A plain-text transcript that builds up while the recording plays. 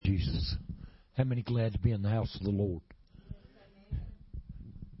How many glad to be in the house of the Lord?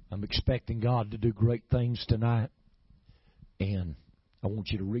 I'm expecting God to do great things tonight. And I want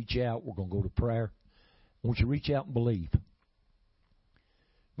you to reach out. We're going to go to prayer. I want you to reach out and believe.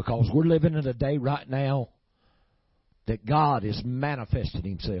 Because we're living in a day right now that God is manifesting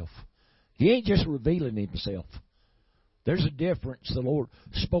Himself. He ain't just revealing Himself. There's a difference. The Lord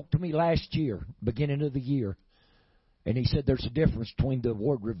spoke to me last year, beginning of the year. And He said there's a difference between the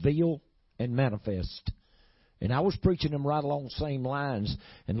word reveal and manifest. And I was preaching them right along the same lines.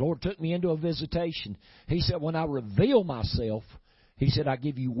 And the Lord took me into a visitation. He said, when I reveal myself, He said, I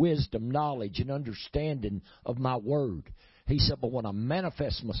give you wisdom, knowledge, and understanding of my word. He said, but when I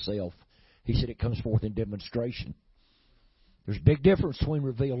manifest myself, He said, it comes forth in demonstration. There's a big difference between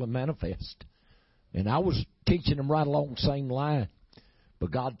reveal and manifest. And I was teaching them right along the same line.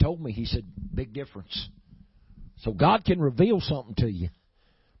 But God told me, He said, big difference. So God can reveal something to you,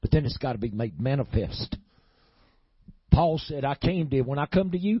 but then it's got to be made manifest. Paul said, when I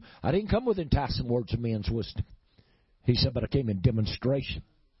come to you, I didn't come with enticing words of men's wisdom. He said, but I came in demonstration.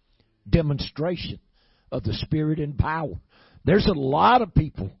 Demonstration of the Spirit and power. There's a lot of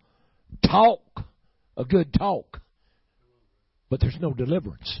people talk a good talk, but there's no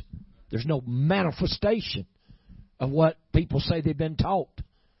deliverance. There's no manifestation of what people say they've been taught.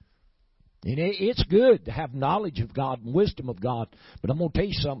 And it's good to have knowledge of God and wisdom of God. But I'm going to tell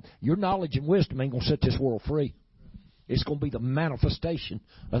you something. Your knowledge and wisdom ain't going to set this world free. It's going to be the manifestation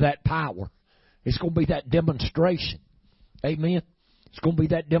of that power. It's going to be that demonstration. Amen? It's going to be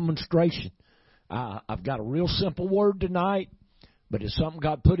that demonstration. I've got a real simple word tonight, but it's something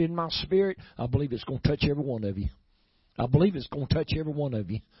God put in my spirit. I believe it's going to touch every one of you. I believe it's going to touch every one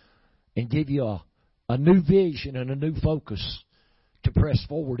of you and give you a new vision and a new focus to press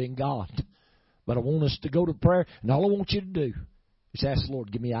forward in God. But I want us to go to prayer, and all I want you to do is ask the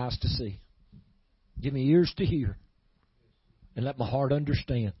Lord, give me eyes to see. Give me ears to hear. And let my heart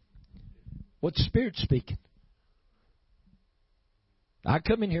understand what the Spirit's speaking. I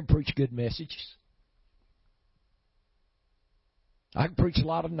come in here and preach good messages. I can preach a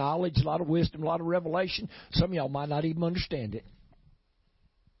lot of knowledge, a lot of wisdom, a lot of revelation. Some of y'all might not even understand it.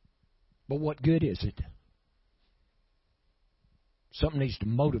 But what good is it? Something needs to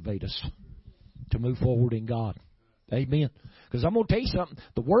motivate us to move forward in God. Amen. Because I'm going to tell you something.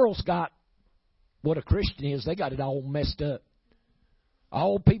 The world's got what a Christian is. They got it all messed up.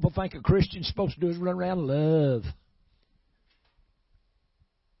 All people think a Christian's supposed to do is run around and love.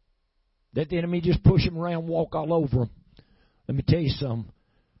 Let the enemy just push them around, walk all over them. Let me tell you something.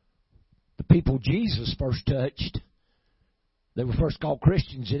 The people Jesus first touched, they were first called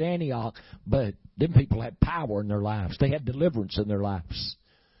Christians at Antioch, but them people had power in their lives. They had deliverance in their lives.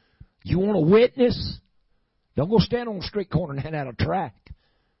 You want a witness? Don't go stand on the street corner and hand out a tract.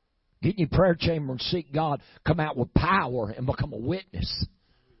 Get in your prayer chamber and seek God. Come out with power and become a witness.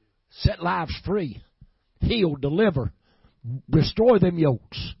 Set lives free. Heal, deliver. Destroy them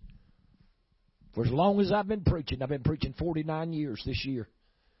yokes. For as long as I've been preaching 49 years this year.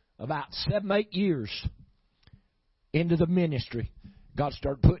 About 7-8 years into the ministry, God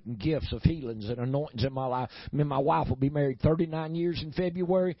started putting gifts of healings and anointings in my life. I mean, my wife will be married 39 years in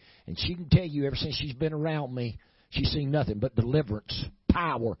February, and she can tell you ever since she's been around me, she's seen nothing but deliverance,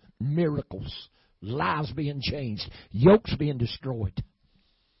 power, miracles, lives being changed, yokes being destroyed.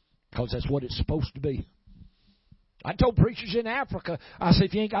 Because that's what it's supposed to be. I told preachers in Africa, I said,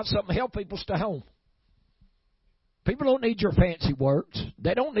 if you ain't got something to help people, stay home. People don't need your fancy words.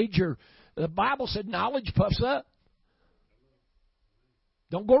 They don't need the Bible said knowledge puffs up.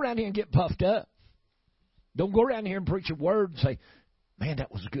 Don't go around here and get puffed up. Don't go around here and preach a word and say, man, that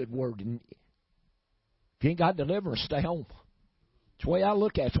was a good word. And if you ain't got deliverance, stay home. It's the way I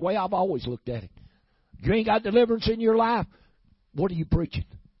look at it. It's the way I've always looked at it. If you ain't got deliverance in your life, what are you preaching?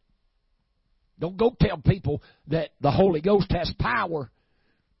 Don't go tell people that the Holy Ghost has power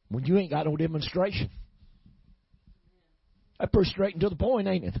when you ain't got no demonstration. That's pretty straight and to the point,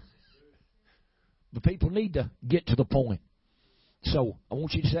 ain't it? The people need to get to the point. So I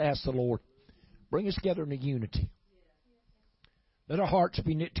want you to ask the Lord, bring us together in a unity. Let our hearts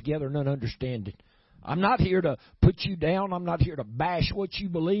be knit together in an understanding. I'm not here to put you down. I'm not here to bash what you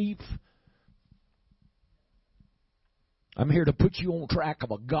believe. I'm here to put you on track of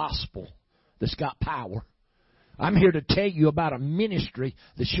a gospel that's got power. I'm here to tell you about a ministry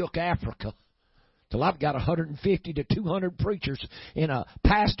that shook Africa. Till I've got 150 to 200 preachers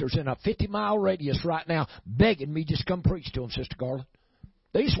pastors in a 50-mile radius right now begging me just come preach to them, Sister Garland.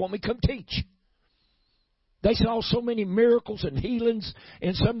 They just want me to come teach. They saw so many miracles and healings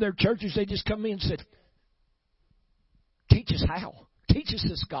in some of their churches. They just come in and said, teach us how. Teach us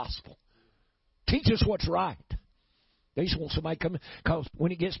this gospel. Teach us what's right. They just want somebody coming, because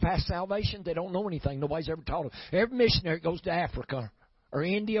when it gets past salvation, they don't know anything. Nobody's ever taught them. Every missionary goes to Africa or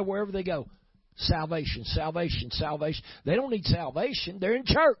India, wherever they go. Salvation, salvation, salvation. They don't need salvation. They're in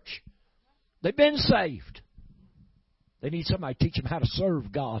church. They've been saved. They need somebody to teach them how to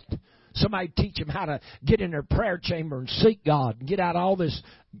serve God. Somebody to teach them how to get in their prayer chamber and seek God and get out all this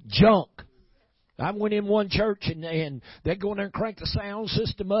junk. I went in one church and they'd go in there and crank the sound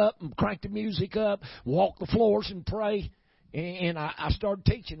system up and crank the music up, walk the floors and pray. And I started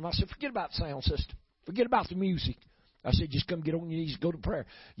teaching them. I said, forget about the sound system. Forget about the music. I said, just come get on your knees and go to prayer.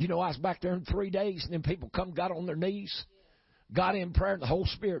 You know, I was back there in 3 days, and then people got on their knees, got in prayer, and the whole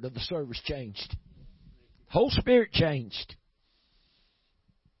spirit of the service changed. Whole spirit changed.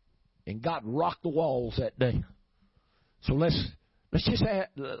 And God rocked the walls that day. So let's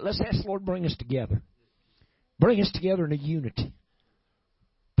ask the Lord to bring us together. Bring us together in a unity.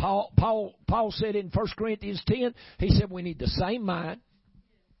 Paul said in 1 Corinthians 10, he said we need the same mind,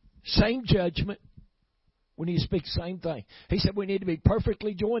 same judgment. We need to speak the same thing. He said we need to be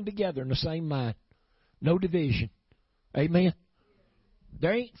perfectly joined together in the same mind. No division. Amen.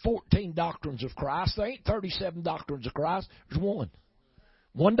 There ain't 14 doctrines of Christ. There ain't 37 doctrines of Christ. There's one.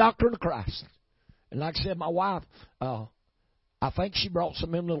 One doctrine of Christ. And like I said, my wife, I think she brought some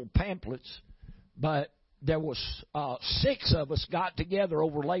of them little pamphlets, but there was 6 of us got together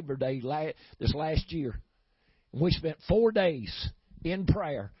over Labor Day this last year. And we spent 4 days in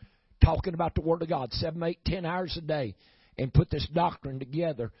prayer talking about the Word of God, 7, 8, 10 hours a day, and put this doctrine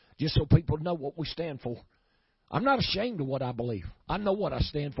together just so people know what we stand for. I'm not ashamed of what I believe. I know what I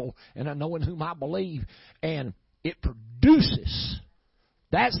stand for, and I know in whom I believe, and it produces.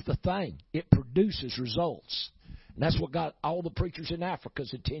 That's the thing. It produces results. And that's what got all the preachers in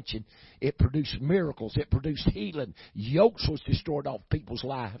Africa's attention. It produced miracles. It produced healing. Yokes was destroyed off people's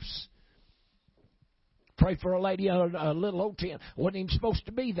lives. Pray for a lady on a little old tent. Wasn't even supposed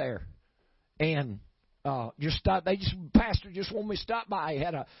to be there. And pastor just wanted me to stop by. He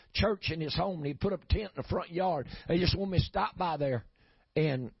had a church in his home, and he put up a tent in the front yard. They just wanted me to stop by there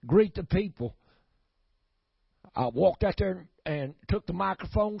and greet the people. I walked out there and took the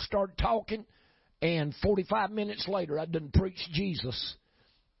microphone, started talking, and 45 minutes later, I done preached Jesus.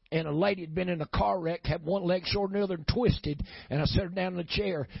 And a lady had been in a car wreck, had one leg shorter than the other and twisted, and I set her down in a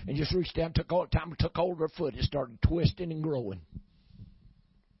chair and just reached down, took hold of her foot. It started twisting and growing.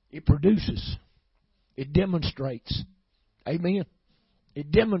 It produces. It demonstrates. Amen?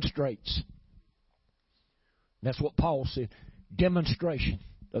 It demonstrates. That's what Paul said. Demonstration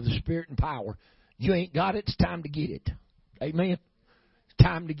of the Spirit and power. You ain't got it, it's time to get it. Amen? It's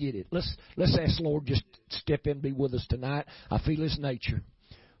time to get it. Let's ask the Lord just step in and be with us tonight. I feel His nature.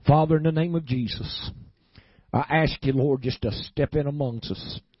 Father, in the name of Jesus, I ask you, Lord, just to step in amongst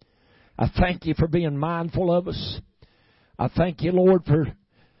us. I thank you for being mindful of us. I thank you, Lord, for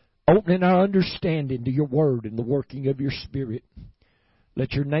opening our understanding to your word and the working of your Spirit.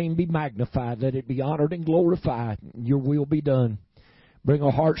 Let your name be magnified. Let it be honored and glorified. And your will be done. Bring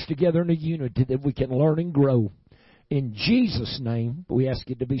our hearts together in a unity that we can learn and grow. In Jesus' name, we ask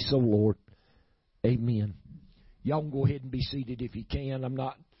it to be so, Lord. Amen. Y'all can go ahead and be seated if you can. I'm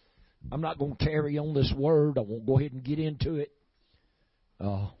not going to tarry on this word. I won't go ahead and get into it.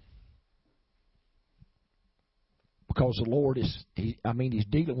 Because the Lord He's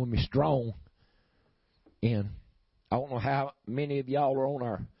dealing with me strong. And I don't know how many of y'all are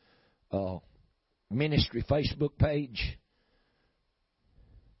on our ministry Facebook page.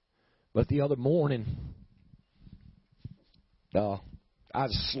 But the other morning, I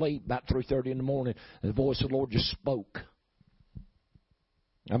was asleep about 3:30 in the morning, and the voice of the Lord just spoke.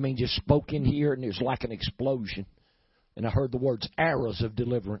 Just spoke in here, and it was like an explosion. And I heard the words, arrows of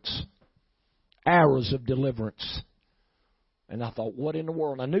deliverance. Arrows of deliverance. And I thought, what in the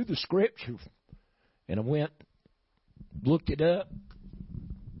world? I knew the scripture. And I went, looked it up,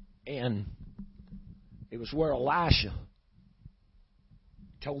 and it was where Elisha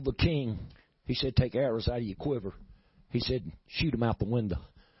told the king, he said, take arrows out of your quiver. He said, shoot them out the window.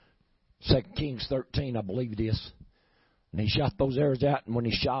 2 Kings 13, I believe it is. And he shot those arrows out, and when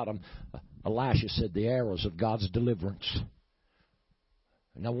he shot them, Elisha said, the arrows of God's deliverance.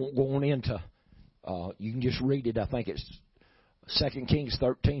 And I won't go on into, you can just read it. I think it's 2 Kings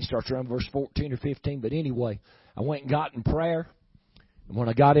 13, starts around verse 14 or 15. But anyway, I went and got in prayer. And when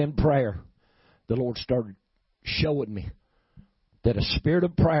I got in prayer, the Lord started showing me that a spirit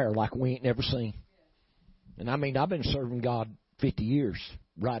of prayer like we ain't never seen. And I've been serving God 50 years.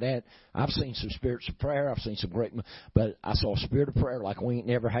 I've seen some spirits of prayer. I've seen some great, but I saw a spirit of prayer like we ain't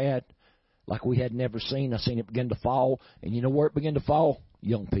never had, like we had never seen. I seen it begin to fall. And you know where it began to fall?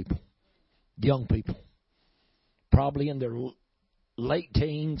 Young people. young people, probably in their late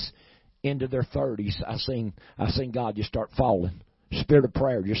teens into their 30s. I seen God just start falling. Spirit of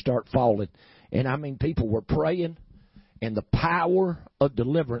prayer just start falling. And I mean, people were praying, and the power of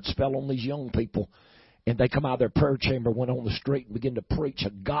deliverance fell on these young people. And they come out of their prayer chamber, went on the street, and began to preach a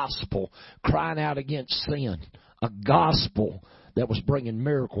gospel, crying out against sin. A gospel that was bringing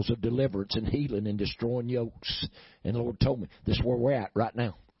miracles of deliverance and healing and destroying yokes. And the Lord told me, this is where we're at right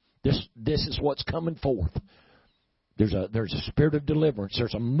now. This is what's coming forth. There's a spirit of deliverance.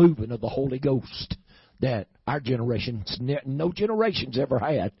 There's a movement of the Holy Ghost that our generation's, no generation's ever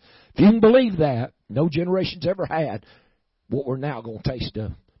had. If you can believe that, no generation's ever had what we're now going to taste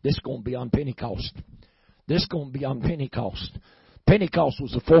of. This is going to be on Pentecost. This is going to be on Pentecost. Pentecost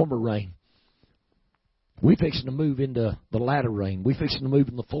was the former rain. We're fixing to move into the latter rain. We're fixing to move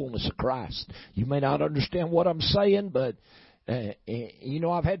in the fullness of Christ. You may not understand what I'm saying, but you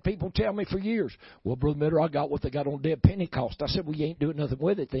know, I've had people tell me for years, well, Brother Miller, I got what they got on day of Pentecost. I said, well, you ain't doing nothing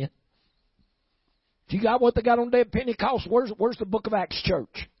with it then. If you got what they got on day of Pentecost, where's the book of Acts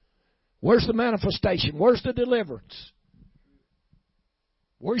church? Where's the manifestation? Where's the deliverance?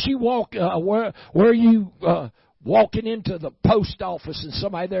 Where's you where are you walking into the post office and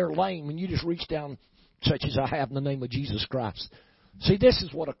somebody there lame and you just reach down, such as I have in the name of Jesus Christ? See, this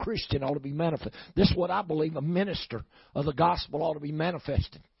is what a Christian ought to be manifesting. This is what I believe a minister of the gospel ought to be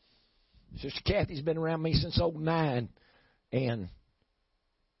manifesting. Sister Kathy's been around me since 2009, and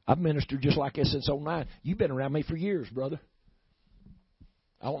I've ministered just like this since 2009. You've been around me for years, brother.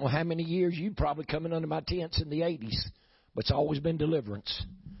 I don't know how many years. You've probably coming under my tents in the 80s. But it's always been deliverance,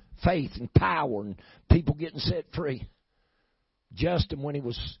 faith, and power, and people getting set free. Justin, when he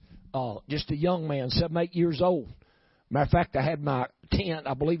was just a young man, 7, 8 years old. Matter of fact, I had my tent,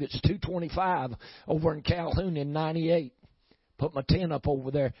 I believe it's 225, over in Calhoun in 98. Put my tent up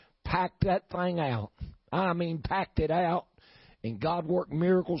over there, packed that thing out. I mean, packed it out. And God worked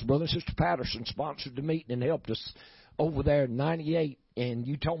miracles. Brother and Sister Patterson sponsored the meeting and helped us over there in 98. And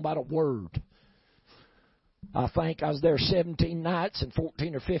you talking about a word. I think I was there 17 nights, and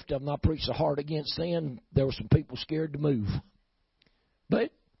 14 or 15 of them I preached the heart against sin. There were some people scared to move.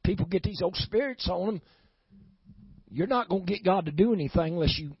 But people get these old spirits on them. You're not going to get God to do anything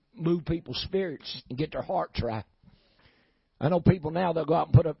unless you move people's spirits and get their hearts right. I know people now, they'll go out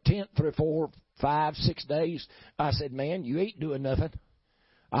and put up a tent 3, 4, 5, 6 days. I said, man, you ain't doing nothing.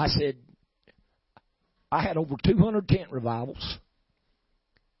 I said, I had over 200 tent revivals.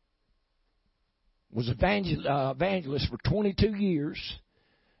 Was evangelist for 22 years.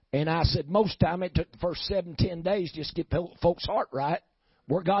 And I said, most time it took the first 7, 10 days just to get folks' heart right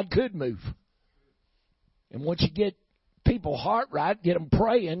where God could move. And once you get people heart right, get them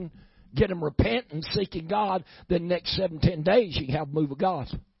praying, get them repenting, seeking God, then the next 7, 10 days you can have a move of God.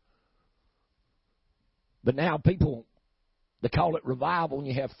 But now people, they call it revival, and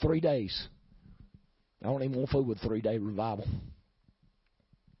you have 3 days. I don't even want to fool with 3-day revival.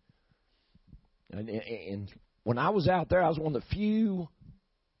 And when I was out there, I was one of the few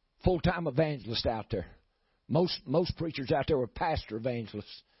full-time evangelists out there. Most preachers out there were pastor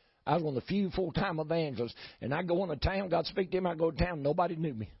evangelists. I was one of the few full-time evangelists. And I'd go into town, God speak to him, I'd go to town, nobody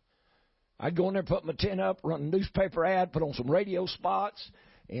knew me. I'd go in there, put my tent up, run a newspaper ad, put on some radio spots,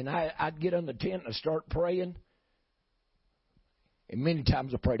 and I'd get in the tent and start praying. And many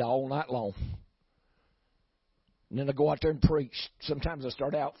times I prayed all night long. And then I'd go out there and preach. Sometimes I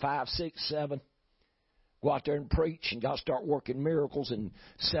start out 5, 6, 7. Go out there and preach, and God start working miracles. In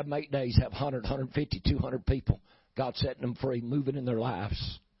 7, 8 days, have 100, 150, 200 people. God setting them free, moving in their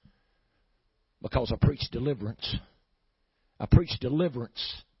lives. Because I preach deliverance. I preach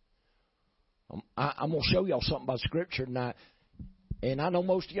deliverance. I'm going to show y'all something about Scripture tonight. And I know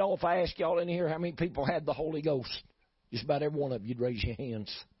most of y'all, if I ask y'all in here how many people had the Holy Ghost, just about every one of you'd raise your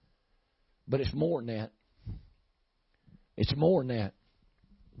hands. But it's more than that. It's more than that.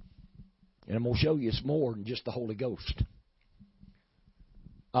 And I'm going to show you it's more than just the Holy Ghost.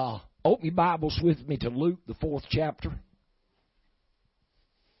 Open your Bibles with me to Luke, the 4th chapter.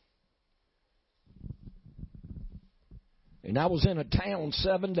 And I was in a town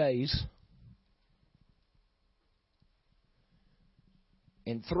 7 days.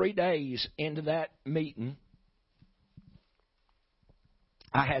 And 3 days into that meeting,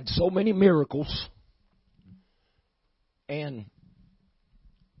 I had so many miracles. And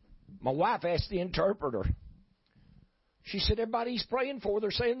my wife asked the interpreter. She said, everybody he's praying for,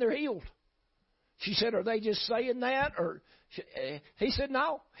 they're saying they're healed. She said, are they just saying that? Or he said,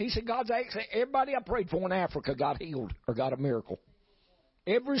 no. He said, God's actually, everybody I prayed for in Africa got healed or got a miracle.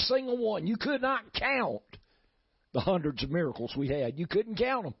 Every single one. You could not count the hundreds of miracles we had. You couldn't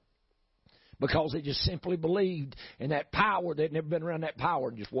count them. because they just simply believed in that power. They'd never been around that power.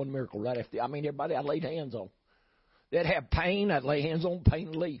 And just one miracle right after. Everybody I laid hands on. They'd have pain. I'd lay hands on, pain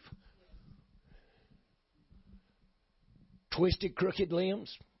would leave. Twisted, crooked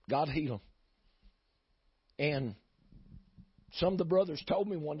limbs, God heal them. And some of the brothers told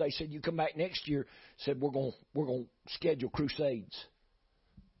me one day, said, you come back next year, said, we're going to schedule crusades.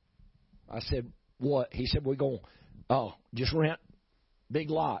 I said, what? He said, we're going to just rent big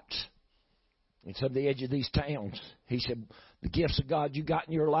lots. It's on the edge of these towns. He said, the gifts of God you got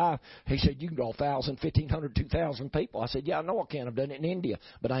in your life, he said, you can draw 1,000, 1,500, 2,000 people. I said, yeah, I know I can. I've done it in India,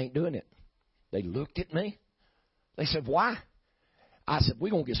 but I ain't doing it. They looked at me. They said, why? I said,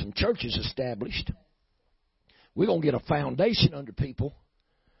 we're going to get some churches established. We're going to get a foundation under people.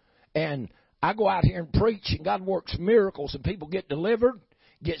 And I go out here and preach, and God works miracles, and people get delivered,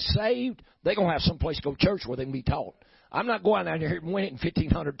 get saved. They're going to have some place to go to church where they can be taught. I'm not going out here and winning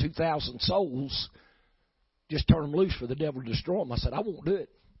 1,500, 2,000 souls, just turn them loose for the devil to destroy them. I said, I won't do it.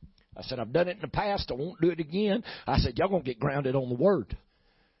 I said, I've done it in the past. I won't do it again. I said, y'all going to get grounded on the Word.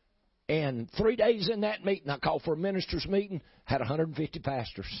 And 3 days in that meeting, I called for a minister's meeting, had 150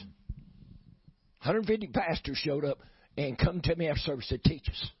 pastors. 150 pastors showed up and come to me after service and said, teach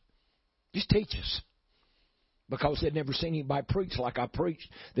us. Just teach us. Because they'd never seen anybody preach like I preached.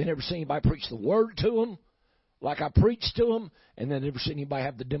 They'd never seen anybody preach the Word to them like I preached to them. And they'd never seen anybody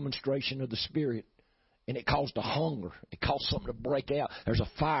have the demonstration of the Spirit. And it caused a hunger. It caused something to break out. There's a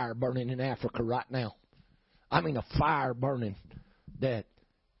fire burning in Africa right now. A fire burning that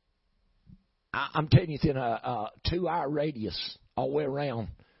I'm telling you, within a 2-hour radius all the way around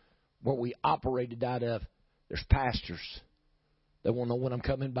where we operated out of, there's pastors. They want to know when I'm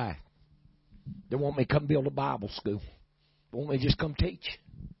coming back. They want me to come build a Bible school. They want me to just come teach.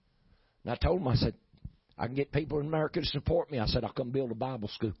 And I told them, I said, I can get people in America to support me. I said, I'll come build a Bible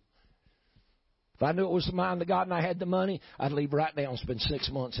school. If I knew it was the mind of God and I had the money, I'd leave right now and spend 6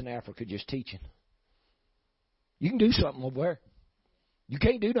 months in Africa just teaching. You can do something over there. You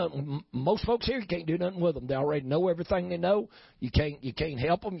can't do nothing. Most folks here, you can't do nothing with them. They already know everything they know. You can't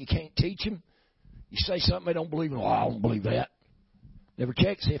help them. You can't teach them. You say something they don't believe in. Oh, I don't believe that. Never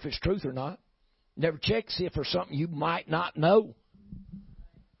check, see if it's truth or not. Never check, see if there's something you might not know.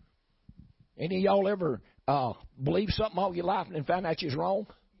 Any of y'all ever believe something all your life and then found out you're wrong?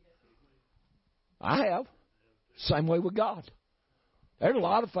 I have. Same way with God. There's a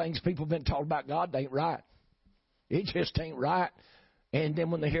lot of things people have been taught about God that ain't right. It just ain't right. And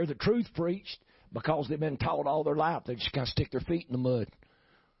then when they hear the truth preached, because they've been taught all their life, they just kind of stick their feet in the mud.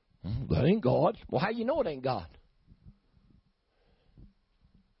 That ain't God. Well, how you know it ain't God?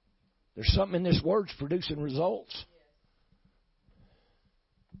 There's something in this word's producing results.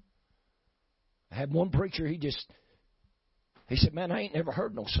 I had one preacher, he said, man, I ain't never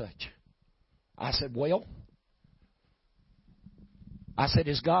heard no such. I said, well,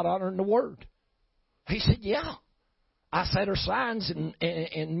 is God honoring the word? He said, yeah. I said, are signs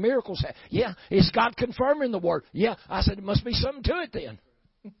and miracles? Yeah. Is God confirming the word? Yeah. I said, it must be something to it then.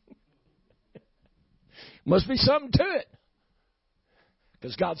 Must be something to it.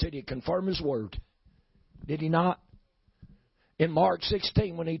 Because God said He'd confirm His word. Did He not? In Mark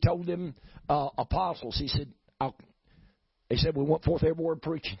 16, when He told them apostles, He said, we went forth everywhere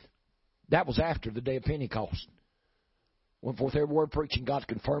preaching. That was after the day of Pentecost. Went forth everywhere preaching, God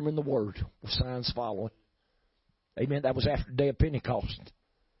confirming the word with signs following. Amen. That was after the day of Pentecost.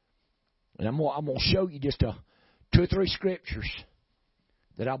 And I'm going to show you just 2 or 3 scriptures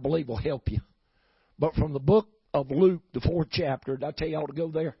that I believe will help you. But from the book of Luke, the 4th chapter, did I tell you all to go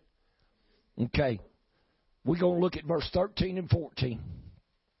there? Okay. We're going to look at verse 13 and 14.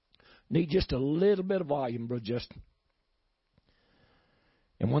 Need just a little bit of volume, Brother Justin.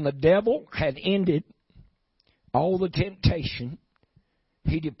 And when the devil had ended all the temptation,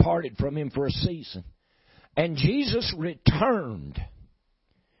 he departed from him for a season. And Jesus returned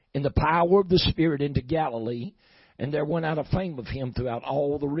in the power of the Spirit into Galilee, and there went out a fame of Him throughout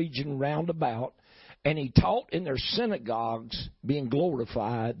all the region round about, and He taught in their synagogues, being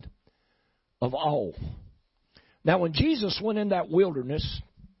glorified of all. Now, when Jesus went in that wilderness,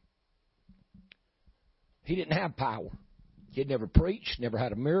 He didn't have power. He had never preached, never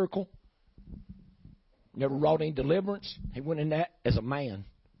had a miracle, never wrought any deliverance. He went in that as a man,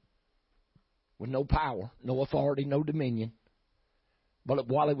 with no power, no authority, no dominion. But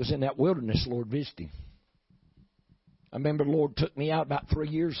while he was in that wilderness, the Lord visited him. I remember the Lord took me out about 3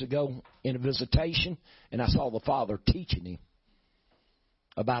 years ago in a visitation, and I saw the Father teaching him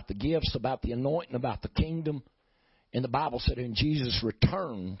about the gifts, about the anointing, about the kingdom. And the Bible said when Jesus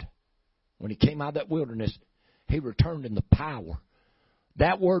returned, when He came out of that wilderness, He returned in the power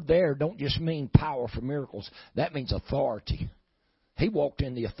That word there don't just mean power for miracles. That means authority. He walked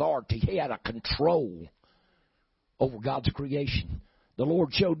in the authority. He had a control over God's creation. The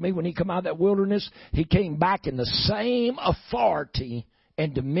Lord showed me when he come out of that wilderness, he came back in the same authority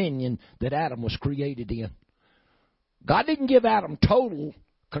and dominion that Adam was created in. God didn't give Adam total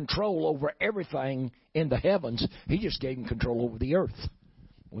control over everything in the heavens. He just gave him control over the earth.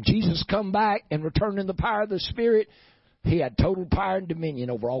 When Jesus come back and returned in the power of the Spirit, he had total power and dominion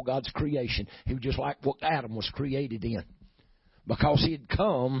over all God's creation. He was just like what Adam was created in. Because he had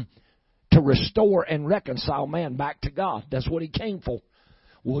come to restore and reconcile man back to God. That's what he came for.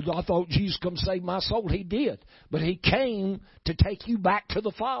 Well, I thought Jesus come save my soul. He did. But he came to take you back to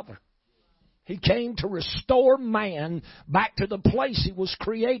the Father. He came to restore man back to the place he was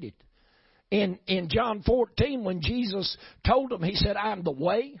created. In John 14, when Jesus told him, he said, I am the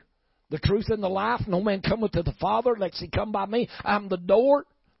way, the truth, and the life. No man cometh to the Father unless he come by me. I'm the door.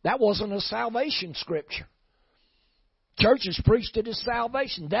 That wasn't a salvation scripture. Churches preached it as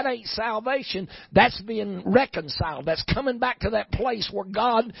salvation. That ain't salvation. That's being reconciled. That's coming back to that place where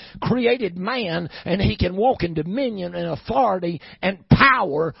God created man and he can walk in dominion and authority and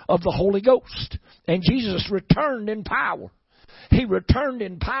power of the Holy Ghost. And Jesus returned in power. He returned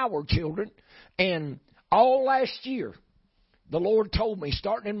in power, children. And all last year, the Lord told me,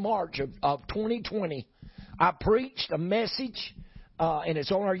 starting in March of 2020, I preached a message, and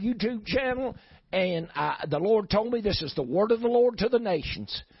it's on our YouTube channel. And the Lord told me this is the word of the Lord to the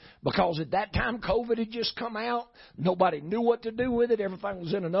nations. Because at that time, COVID had just come out. Nobody knew what to do with it. Everything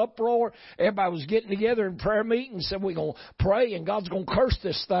was in an uproar. Everybody was getting together in prayer meetings. Said, we're going to pray and God's going to curse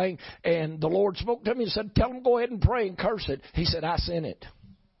this thing. And the Lord spoke to me and said, tell them go ahead and pray and curse it. He said, I sent it.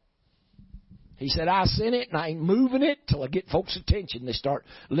 He said, I sent it and I ain't moving it till I get folks' attention. They start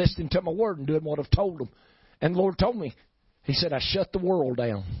listening to my word and doing what I've told them. And the Lord told me, he said, I shut the world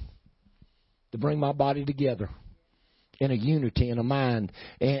down to bring my body together in a unity, in a mind.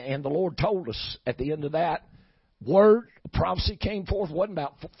 And the Lord told us at the end of that word, a prophecy came forth, wasn't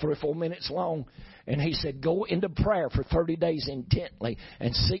about 3 or 4 minutes long. And he said, go into prayer for 30 days intently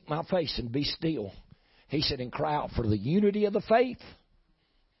and seek my face and be still. He said, and cry out for the unity of the faith.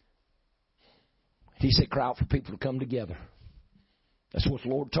 He said, cry out for people to come together. That's what the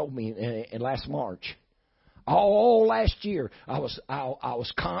Lord told me in last March. All last year, I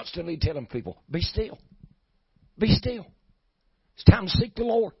was constantly telling people, be still. Be still. It's time to seek the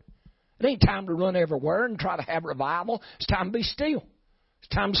Lord. It ain't time to run everywhere and try to have revival. It's time to be still. It's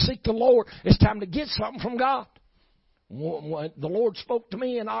time to seek the Lord. It's time to get something from God. When the Lord spoke to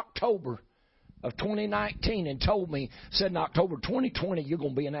me in October of 2019 and told me, said in October 2020, you're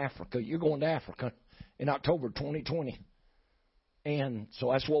going to be in Africa. You're going to Africa in October 2020. And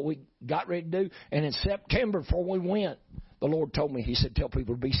so that's what we got ready to do. And in September, before we went, the Lord told me, he said, tell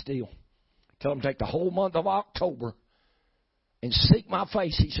people to be still. Tell them to take the whole month of October and seek my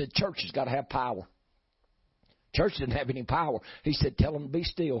face. He said, church has got to have power. Church didn't have any power. He said, tell them to be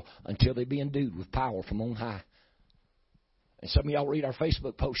still until they be endued with power from on high. And some of y'all read our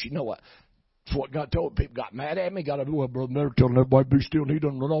Facebook posts, you know what? That's what God told people. Got mad at me. Got to do what Brother Never telling everybody to be still and he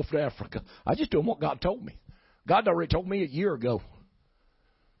doesn't run off to Africa. I just told him what God told me. God already told me a year ago.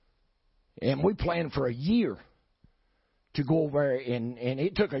 And we planned for a year to go over there. And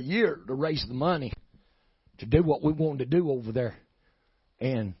it took a year to raise the money to do what we wanted to do over there.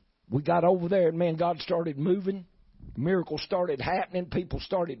 And we got over there and, man, God started moving. Miracles started happening. People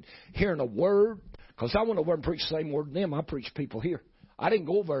started hearing a word. Because I went over and preached the same word to them. I preached people here. I didn't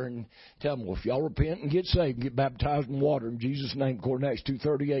go over and tell them, well, if y'all repent and get saved and get baptized in water in Jesus' name, according to Acts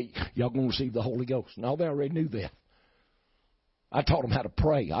 2:38, y'all going to receive the Holy Ghost. No, they already knew that. I taught them how to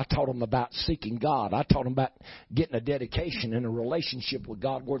pray. I taught them about seeking God. I taught them about getting a dedication and a relationship with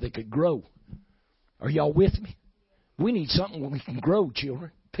God where they could grow. Are y'all with me? We need something where we can grow,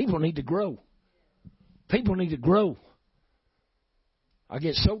 children. People need to grow. People need to grow. I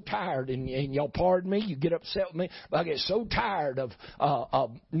get so tired, and y'all pardon me, you get upset with me, but I get so tired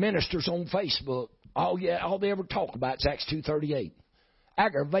of ministers on Facebook. All they ever talk about is Acts 2:38.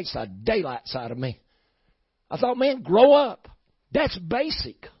 Aggravates the daylight side of me. I thought, man, grow up. That's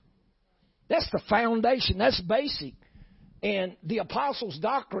basic. That's the foundation. That's basic. And the apostles'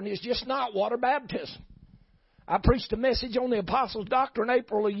 doctrine is just not water baptism. I preached a message on the apostles' doctrine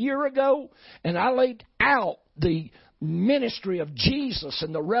April a year ago, and I laid out the ministry of Jesus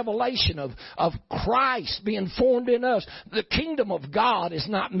and the revelation of Christ being formed in us. The kingdom of God is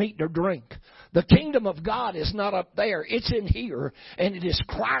not meat or drink. The kingdom of God is not up there. It's in here, and it is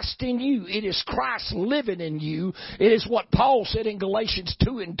Christ in you. It is Christ living in you. It is what Paul said in Galatians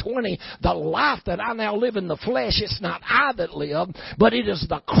 2:20, the life that I now live in the flesh, it's not I that live, but it is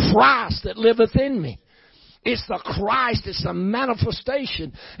the Christ that liveth in me. It's the Christ, it's the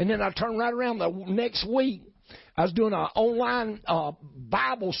manifestation. And then I turn right around the next week. I was doing an online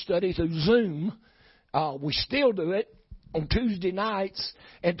Bible study through Zoom. We still do it on Tuesday nights,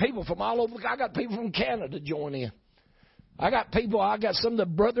 and people from all over. I got people from Canada join in. I got some of the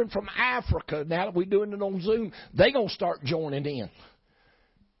brethren from Africa now that we're doing it on Zoom. They're going to start joining in.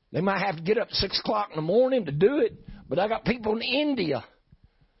 They might have to get up at 6 o'clock in the morning to do it, but I got people in India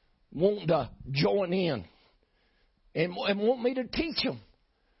wanting to join in and want me to teach them.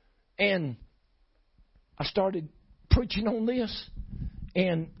 And I started preaching on this,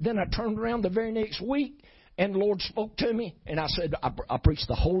 and then I turned around the very next week, and the Lord spoke to me, and I said, I preached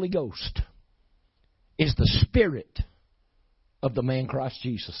the Holy Ghost is the Spirit of the man Christ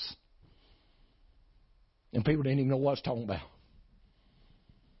Jesus. And people didn't even know what I was talking about.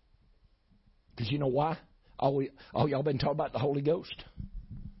 Because you know why? All y'all been talking about the Holy Ghost.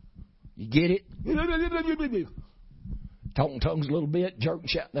 You get it? Talking tongues a little bit, jerk and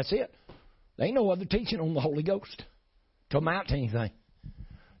shout, that's it. There ain't no other teaching on the Holy Ghost to amount to anything.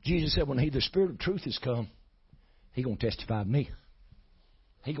 Jesus said when the Spirit of truth has come, He's going to testify of me.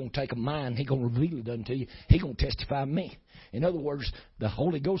 He's going to take a mind. He's going to reveal it unto you. He's going to testify of me. In other words, the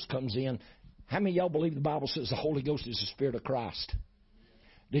Holy Ghost comes in. How many of y'all believe the Bible says the Holy Ghost is the Spirit of Christ?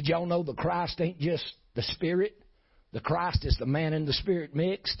 Did y'all know the Christ ain't just the Spirit? The Christ is the man and the Spirit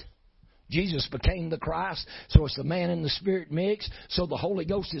mixed. Jesus became the Christ, so it's the man and the Spirit mixed. So the Holy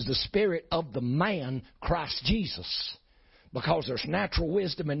Ghost is the Spirit of the man, Christ Jesus. Because there's natural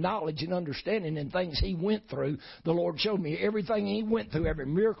wisdom and knowledge and understanding in things He went through. The Lord showed me everything He went through, every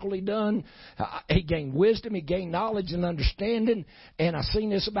miracle He done. He gained wisdom, He gained knowledge and understanding. And I seen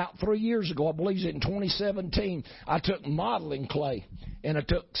this about 3 years ago. I believe it in 2017. I took modeling clay, and I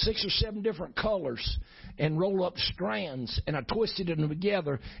took 6 or 7 different colors and rolled up strands, and I twisted them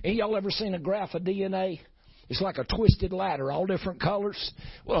together. Ain't y'all ever seen a graph of DNA? It's like a twisted ladder, all different colors.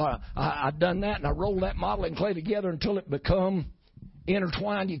 Well, I done that, and I rolled that modeling clay together until it become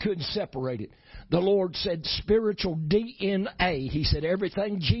intertwined. You couldn't separate it. The Lord said spiritual DNA. He said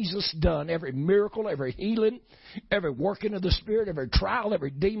everything Jesus done, every miracle, every healing, every working of the Spirit, every trial,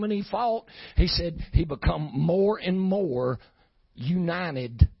 every demon He fought, He said He become more and more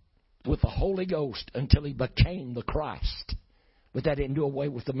united with the Holy Ghost until He became the Christ. But that didn't do away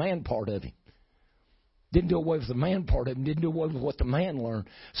with the man part of Him. Didn't do away with the man part of Him. Didn't do away with what the man learned.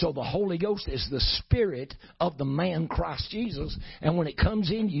 So the Holy Ghost is the Spirit of the man Christ Jesus. And when it comes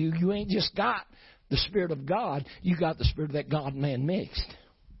in you, you ain't just got the Spirit of God. You got the Spirit of that God-man mixed.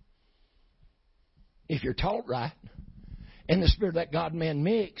 If you're taught right, and the Spirit of that God-man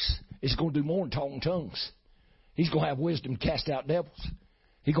mix is going to do more than talking tongues. He's going to have wisdom to cast out devils.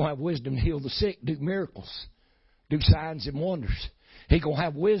 He's going to have wisdom to heal the sick, do miracles, do signs and wonders. He's going to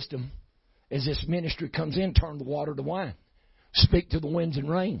have wisdom as this ministry comes in, turn the water to wine. Speak to the winds and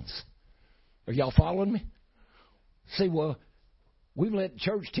rains. Are y'all following me? See, well, we've let the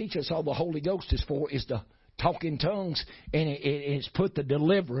church teach us all the Holy Ghost is for is to talk in tongues, and it's put the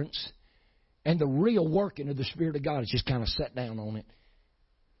deliverance and the real working of the Spirit of God is just kind of set down on it.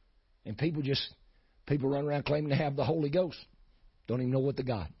 And people run around claiming to have the Holy Ghost. Don't even know what they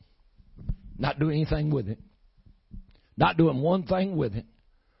got. Not doing anything with it. Not doing one thing with it.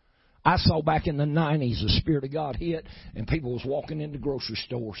 I saw back in the 90s the Spirit of God hit, and people was walking into grocery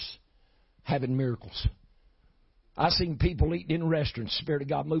stores having miracles. I've seen people eating in restaurants. The Spirit of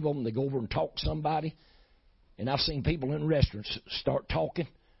God move on them. They go over and talk to somebody. And I've seen people in restaurants start talking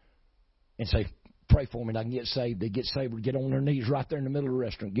and say, pray for me and I can get saved. They get saved or get on their knees right there in the middle of the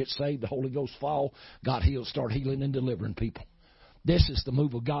restaurant. Get saved. The Holy Ghost fall. God start healing and delivering people. This is the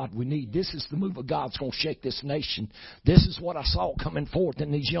move of God we need. This is the move of God that's going to shake this nation. This is what I saw coming forth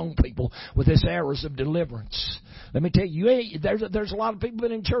in these young people with this arrows of deliverance. Let me tell you, there's a lot of people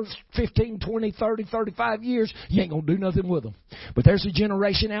been in church 15, 20, 30, 35 years. You ain't going to do nothing with them. But there's a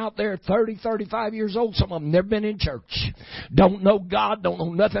generation out there, 30, 35 years old. Some of them never been in church. Don't know God, don't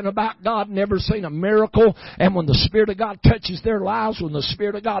know nothing about God, never seen a miracle. And when the Spirit of God touches their lives, when the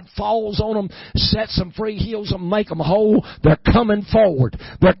Spirit of God falls on them, sets them free, heals them, make them whole, they're coming forward.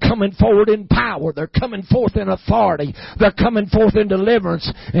 They're coming forward in power. They're coming forth in authority. They're coming forth in deliverance.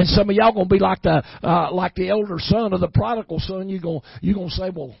 And some of y'all going to be like the elder son of the prodigal son. You're going to say,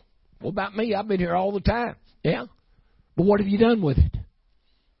 well, what about me? I've been here all the time. Yeah. But what have you done with it?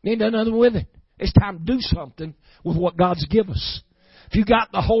 You ain't done nothing with it. It's time to do something with what God's given us. If you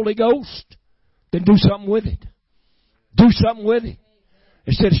got the Holy Ghost, then do something with it. Do something with it.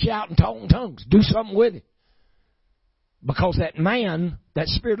 Instead of shouting, talking tongues, do something with it. Because that man, that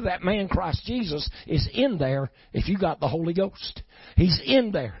spirit of that man, Christ Jesus, is in there if you got the Holy Ghost. He's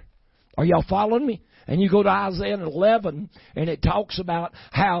in there. Are y'all following me? And you go to Isaiah 11, and it talks about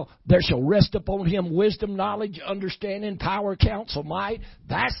how there shall rest upon him wisdom, knowledge, understanding, power, counsel, might.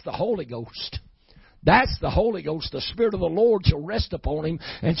 That's the Holy Ghost. That's the Holy Ghost. The Spirit of the Lord shall rest upon him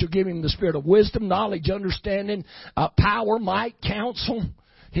and shall give him the spirit of wisdom, knowledge, understanding, power, might, counsel.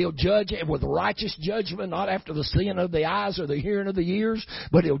 He'll judge it with righteous judgment, not after the seeing of the eyes or the hearing of the ears,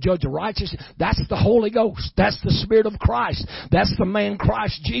 but he'll judge the righteous. That's the Holy Ghost. That's the Spirit of Christ. That's the man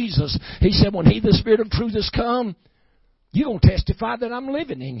Christ Jesus. He said, when he, the Spirit of truth, has come, you're going to testify that I'm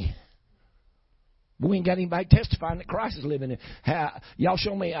living in you. We ain't got anybody testifying that Christ is living in. Y'all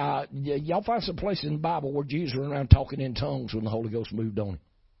show me, y'all find some place in the Bible where Jesus was around talking in tongues when the Holy Ghost moved on him.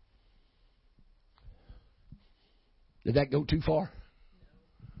 Did that go too far?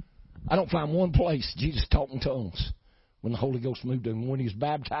 I don't find one place Jesus talked in tongues when the Holy Ghost moved on him. When he was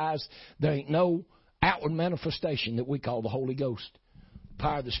baptized, there ain't no outward manifestation that we call the Holy Ghost. The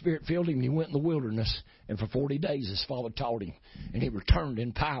power of the Spirit filled him, and he went in the wilderness, and for 40 days his Father taught him, and he returned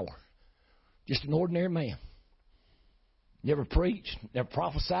in power. Just an ordinary man. Never preached, never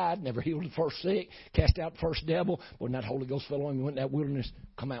prophesied, never healed the first sick, cast out the first devil. But when that Holy Ghost fell on him, he went in that wilderness,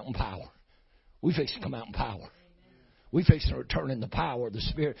 come out in power. We fix to come out in power. We fix to return in the power of the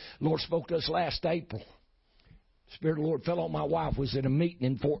Spirit. The Lord spoke to us last April. The Spirit of the Lord fell on my wife. Was at a meeting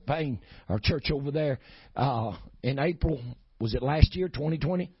in Fort Payne, our church over there, in April. Was it last year,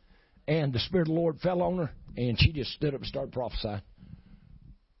 2020? And the Spirit of the Lord fell on her, and she just stood up and started prophesying.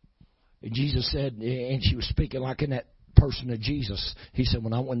 And Jesus said, and she was speaking like in that person of Jesus. He said,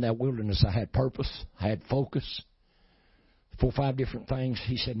 when I went in that wilderness, I had purpose, I had focus. 4 or 5 different things.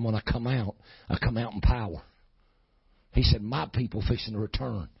 He said, when I come out in power. He said, my people fixing to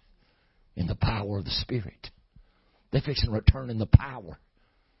return in the power of the Spirit. They're fixing to return in the power.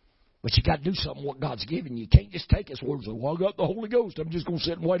 But you got to do something what God's given you. You can't just take His words and say, well, I got the Holy Ghost, I'm just going to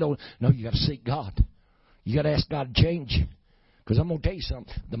sit and wait on it. No, you got to seek God. You got to ask God to change you. Because I'm going to tell you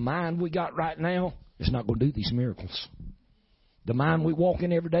something. The mind we got right now is not going to do these miracles. The mind we walk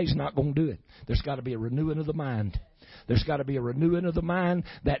in every day is not going to do it. There's got to be a renewing of the mind. There's got to be a renewing of the mind.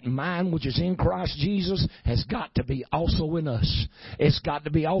 That mind which is in Christ Jesus has got to be also in us. It's got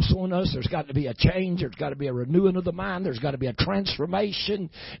to be also in us. There's got to be a change. There's got to be a renewing of the mind. There's got to be a transformation.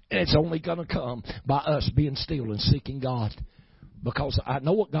 And it's only going to come by us being still and seeking God. Because I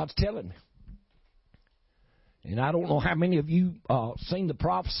know what God's telling me. And I don't know how many of you seen the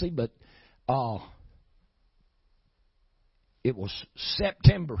prophecy, but it was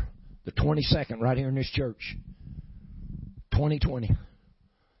September the 22nd right here in this church, 2020.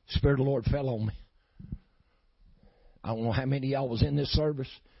 Spirit of the Lord fell on me. I don't know how many of y'all was in this service,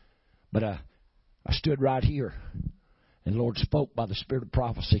 but I stood right here, and the Lord spoke by the Spirit of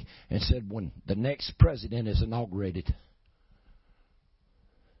prophecy and said, when the next president is inaugurated,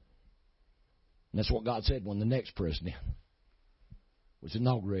 and that's what God said when the next president was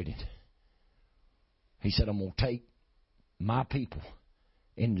inaugurated. He said, I'm going to take my people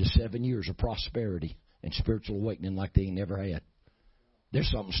into 7 years of prosperity and spiritual awakening like they ain't never had. There's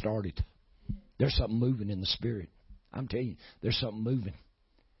something started. There's something moving in the Spirit. I'm telling you, there's something moving.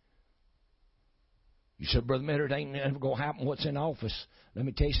 You said, Brother Miller, it ain't never going to happen what's in office. Let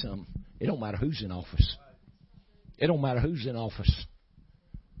me tell you something. It don't matter who's in office. It don't matter who's in office.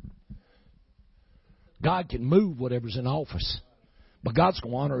 God can move whatever's in office. But God's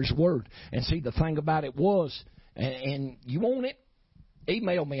going to honor His word. And see, the thing about it was, and you want it,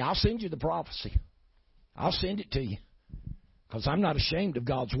 email me. I'll send you the prophecy. I'll send it to you. Because I'm not ashamed of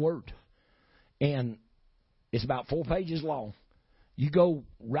God's word. And it's about 4 pages long. You go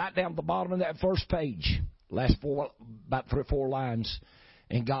right down to the bottom of that first page, about 3 or 4 lines.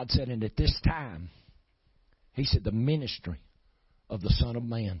 And God said, and at this time, He said, the ministry of the Son of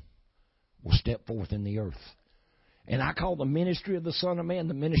Man will step forth in the earth. And I call the ministry of the Son of Man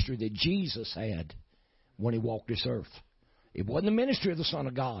the ministry that Jesus had when He walked this earth. It wasn't the ministry of the Son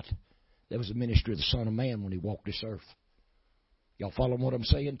of God. There was the ministry of the Son of Man when He walked this earth. Y'all following what I'm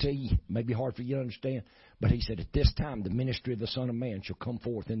saying to you? It may be hard for you to understand. But He said, at this time, the ministry of the Son of Man shall come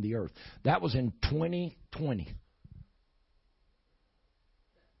forth in the earth. That was in 2020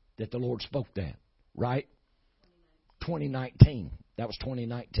 that the Lord spoke that, right? 2019. That was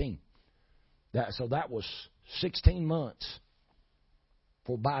 2019. So that was 16 months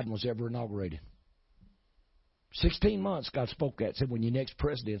before Biden was ever inaugurated. 16 months God spoke that. Said, when your next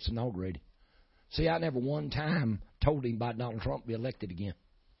president's inaugurated. See, I never one time told anybody Donald Trump be elected again.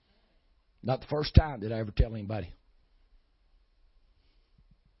 Not the first time did I ever tell anybody.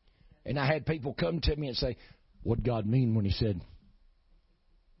 And I had people come to me and say, what did God mean when he said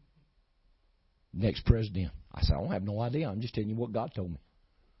next president? I said, I don't have no idea. I'm just telling you what God told me.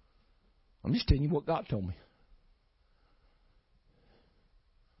 I'm just telling you what God told me.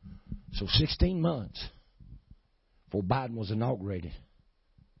 So 16 months before Biden was inaugurated,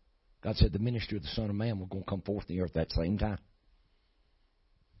 God said the ministry of the Son of Man was going to come forth in the earth at that same time.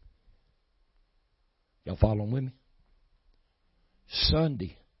 Y'all following with me?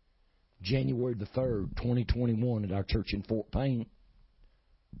 Sunday, January the 3rd, 2021, at our church in Fort Payne,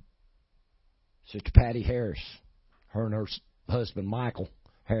 Sister Patty Harris, her and her husband Michael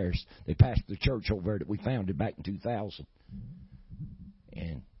Harris, they pastored the church over there that we founded back in 2000.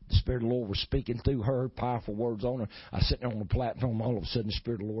 And the Spirit of the Lord was speaking through her, powerful words on her. I was sitting there on the platform, all of a sudden the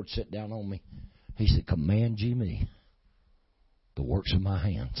Spirit of the Lord sat down on me. He said, command ye me the works of my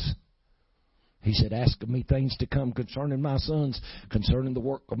hands. He said, ask of me things to come concerning my sons, concerning the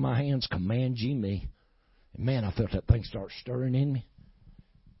work of my hands, command ye me. And man, I felt that thing start stirring in me.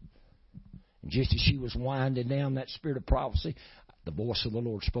 And just as she was winding down that spirit of prophecy, the voice of the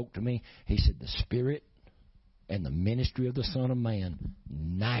Lord spoke to me. He said, the Spirit and the ministry of the Son of Man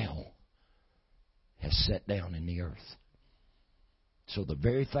now has set down in the earth. So the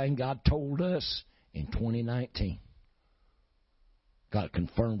very thing God told us in 2019, God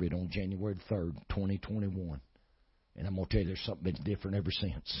confirmed it on January 3rd, 2021. And I'm going to tell you, there's something been different ever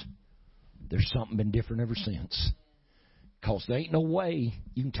since. There's something been different ever since. Because there ain't no way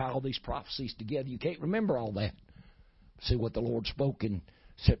you can tie all these prophecies together. You can't remember all that. See what the Lord spoke in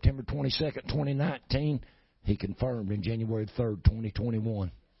September 22nd, 2019. He confirmed in January 3rd,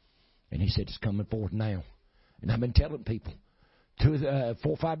 2021. And he said it's coming forth now. And I've been telling people 4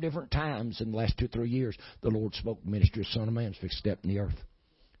 or 5 different times in the last 2 or 3 years, the Lord spoke the ministry of Son of Man. Fixed step in the earth.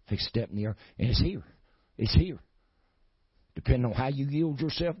 Fixed step in the earth. And it's here. It's here. Depending on how you yield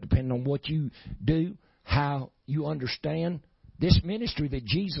yourself, depending on what you do, how you understand this ministry that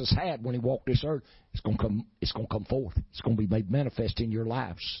Jesus had when he walked this earth, it's going to come forth. It's going to be made manifest in your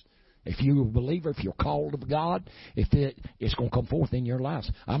lives. If you're a believer, if you're called of God, it's going to come forth in your lives.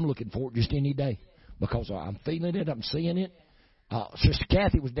 I'm looking for it just any day because I'm feeling it. I'm seeing it. Sister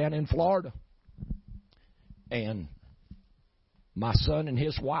Kathy was down in Florida, and my son and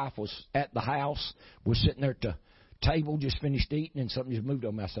his wife was at the house. We're sitting there at the table, just finished eating, and something just moved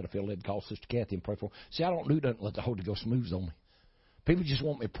on me. I said, I feel led to call Sister Kathy and pray for her. See, I don't do nothing let the Holy Ghost moves on me. People just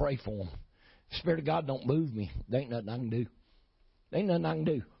want me to pray for them. The Spirit of God don't move me. There ain't nothing I can do. There ain't nothing I can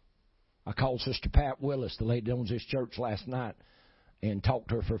do. I called Sister Pat Willis, the lady that owns this church, last night, and talked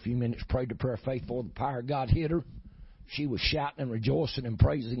to her for a few minutes, prayed the prayer of faith for the power of God hit her. She was shouting and rejoicing and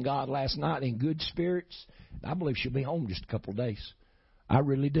praising God last night in good spirits. I believe she'll be home just a couple of days. I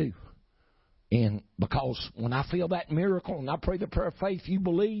really do. And because when I feel that miracle and I pray the prayer of faith, you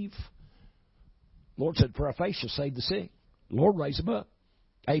believe. The Lord said, prayer of faith shall save the sick. The Lord raise them up.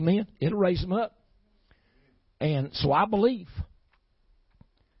 Amen. It'll raise them up. And so I believe.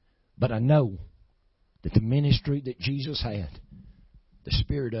 But I know that the ministry that Jesus had, the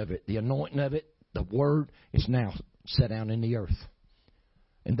spirit of it, the anointing of it, the word is now set down in the earth.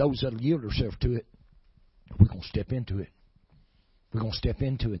 And those that will yield themselves to it, we're going to step into it. We're going to step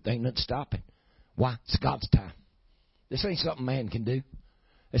into it. There ain't nothing stopping. Why? It's God's time. This ain't something man can do.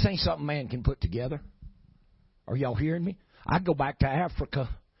 This ain't something man can put together. Are y'all hearing me? I go back to Africa.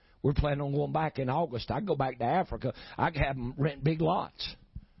 We're planning on going back in August. I go back to Africa. I have them rent big lots.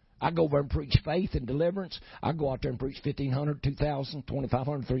 I go over and preach faith and deliverance. I go out there and preach 1,500, 2,000,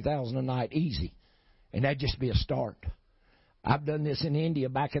 2,500, 3,000 a night, easy. And that'd just be a start. I've done this in India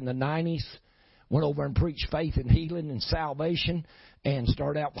back in the 90s. Went over and preached faith and healing and salvation and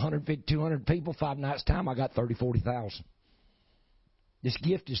started out with 150, 200 people. 5 nights' time, I got 30, 40,000. This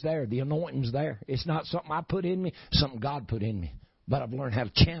gift is there. The anointing's there. It's not something I put in me, something God put in me. But I've learned how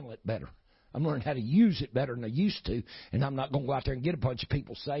to channel it better. I've learned how to use it better than I used to. And I'm not going to go out there and get a bunch of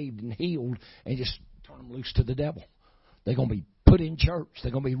people saved and healed and just turn them loose to the devil. They're going to be put in church.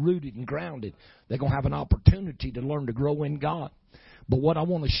 They're going to be rooted and grounded. They're going to have an opportunity to learn to grow in God. But what I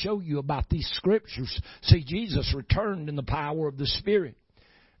want to show you about these scriptures, see, Jesus returned in the power of the Spirit.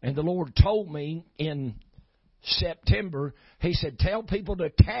 And the Lord told me in September, He said, tell people to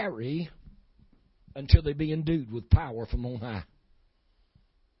tarry until they be endued with power from on high.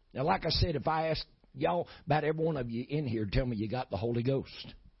 Now, like I said, if I ask y'all, about every one of you in here, tell me you got the Holy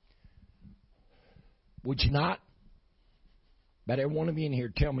Ghost. Would you not? About every one of you in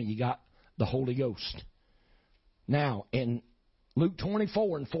here, tell me you got the Holy Ghost. Now, in Luke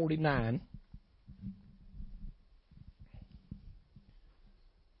 24 and 49,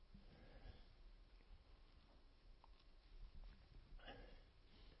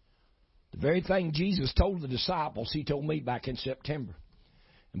 the very thing Jesus told the disciples, He told me back in September.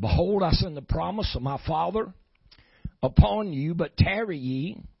 And behold, I send the promise of my Father upon you, but tarry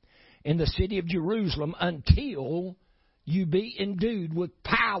ye in the city of Jerusalem until you be endued with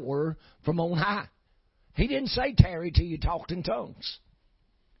power from on high. He didn't say tarry till you talked in tongues.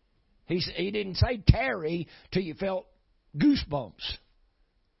 He didn't say tarry till you felt goosebumps.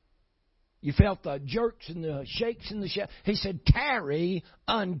 You felt the jerks and the shakes and the He said tarry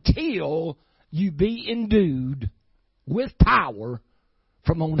until you be endued with power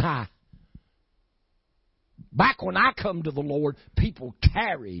from on high. Back when I come to the Lord, people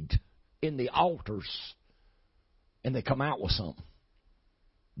tarried in the altars and they come out with something.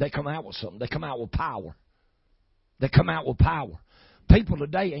 They come out with something. They come out with power. They come out with power. People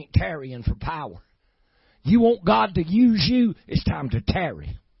today ain't tarrying for power. You want God to use you, it's time to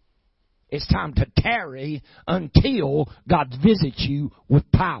tarry. It's time to tarry until God visits you with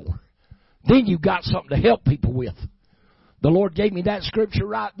power. Then you've got something to help people with. The Lord gave me that scripture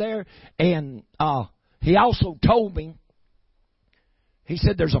right there, and He also told me, He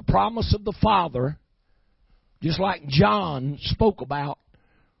said there's a promise of the Father, just like John spoke about.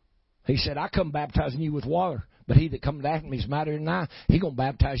 He said, I come baptizing you with water, but he that cometh after me is mightier than I. He going to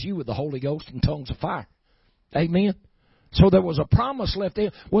baptize you with the Holy Ghost and tongues of fire. Amen. So there was a promise left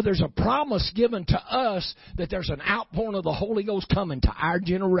in. Well, there's a promise given to us that there's an outpouring of the Holy Ghost coming to our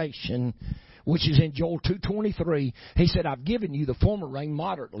generation, which is in Joel 2:23. He said, I've given you the former rain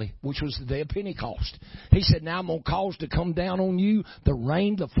moderately, which was the day of Pentecost. He said, now I'm going to cause to come down on you the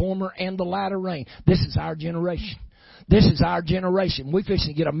rain, the former and the latter rain. This is our generation. This is our generation. We're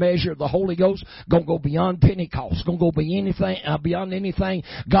fixing to get a measure of the Holy Ghost. Going to go beyond Pentecost. Going to go beyond anything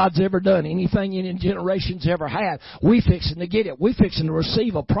God's ever done. Anything any generation's ever had. We fixing to get it. We fixing to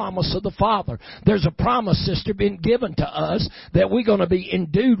receive a promise of the Father. There's a promise, sister, been given to us that we're going to be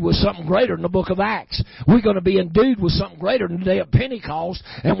endued with something greater in the book of Acts. We're going to be endued with something greater in the day of Pentecost,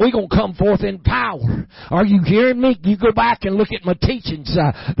 and we're going to come forth in power. Are you hearing me? You go back and look at my teachings.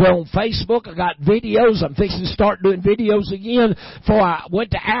 They're on Facebook. I got videos. I'm fixing to start doing videos again. Before I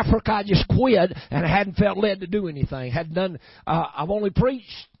went to Africa, I just quit, and I hadn't felt led to do anything. I've only preached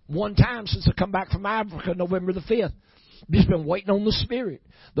one time since I come back from Africa, November the 5th. Just been waiting on the Spirit.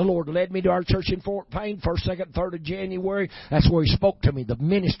 The Lord led me to our church in Fort Payne, 1st, 2nd, 3rd of January. That's where He spoke to me. The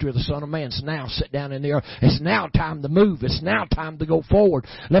ministry of the Son of Man is now sit down in there. It's now time to move. It's now time to go forward.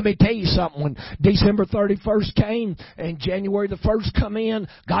 Let me tell you something. When December 31st came and January the 1st come in,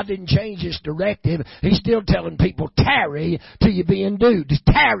 God didn't change His directive. He's still telling people, tarry till you be endued. Just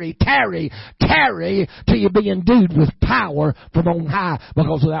tarry till you be endued with power from on high.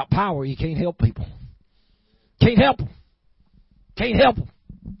 Because without power, you can't help people. Can't help them. Can't help them.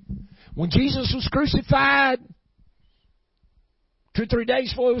 When Jesus was crucified, 2 or 3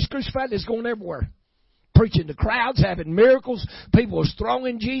 days before He was crucified, He was going everywhere. Preaching to crowds, having miracles. People was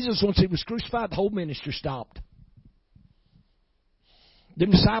throwing Jesus. Once He was crucified, the whole ministry stopped. The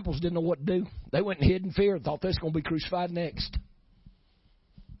disciples didn't know what to do. They went and hid in fear and thought they was going to be crucified next.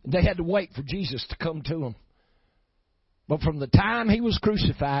 They had to wait for Jesus to come to them. But from the time He was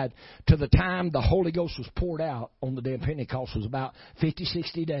crucified to the time the Holy Ghost was poured out on the day of Pentecost was about 50,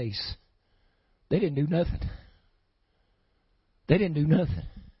 60 days. They didn't do nothing. They didn't do nothing.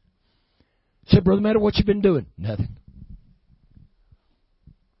 I said, Brother Meadow, what you been doing? Nothing.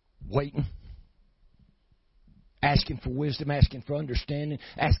 Waiting. Asking for wisdom, asking for understanding,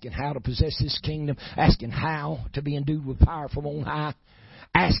 asking how to possess this kingdom, asking how to be endued with power from on high,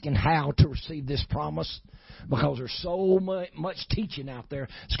 asking how to receive this promise. Because there's so much teaching out there.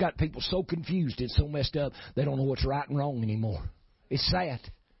 It's got people so confused and so messed up, they don't know what's right and wrong anymore. It's sad.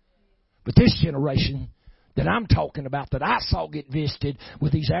 But this generation that I'm talking about, that I saw get visited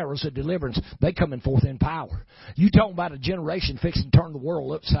with these arrows of deliverance, they coming forth in power. You talking about a generation fixing to turn the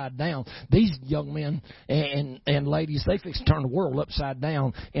world upside down. These young men and ladies, they fix to turn the world upside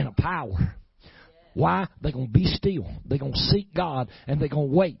down in a power. Why? They're going to be still. They're going to seek God, and they're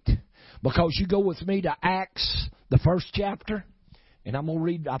going to wait. Because you go with me to Acts, the 1st chapter, and I'm going to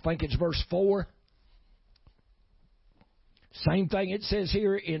read, I think it's verse 4. Same thing it says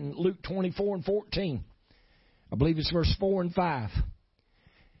here in Luke 24 and 14. I believe it's verse 4 and 5.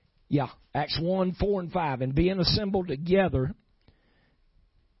 Yeah, Acts 1, 4 and 5. And being assembled together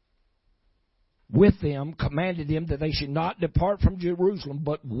with them, commanded them that they should not depart from Jerusalem,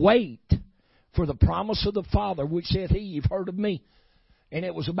 but wait for the promise of the Father, which saith He, you've heard of me. And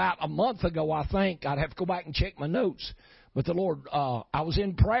it was about a month ago, I think. I'd have to go back and check my notes. But the Lord, I was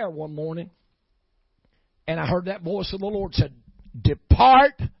in prayer one morning, and I heard that voice of the Lord said,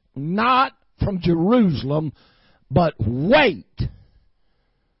 "Depart not from Jerusalem, but wait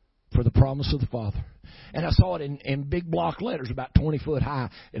for the promise of the Father." And I saw it in big block letters, about 20 foot high.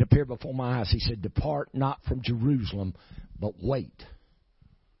 It appeared before my eyes. He said, "Depart not from Jerusalem, but wait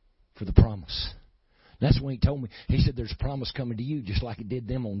for the promise." That's when He told me. He said, "There's a promise coming to you, just like it did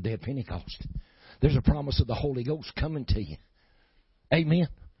them on the day of Pentecost. There's a promise of the Holy Ghost coming to you." Amen.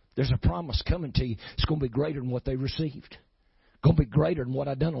 There's a promise coming to you. It's going to be greater than what they received. Going to be greater than what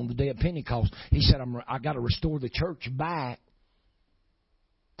I done on the day of Pentecost. He said, I got to restore the church back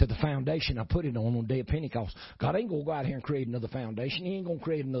to the foundation I put it on the day of Pentecost. God ain't going to go out here and create another foundation. He ain't going to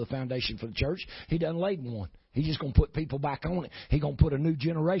create another foundation for the church. He done laid one. He's just going to put people back on it. He's going to put a new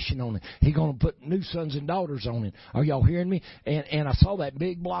generation on it. He's going to put new sons and daughters on it. Are y'all hearing me? And I saw that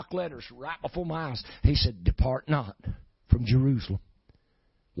big block letters right before my eyes. He said, "Depart not from Jerusalem."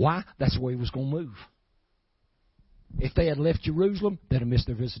 Why? That's the way He was going to move. If they had left Jerusalem, they'd have missed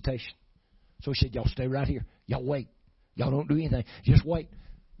their visitation. So He said, "Y'all stay right here. Y'all wait. Y'all don't do anything. Just wait."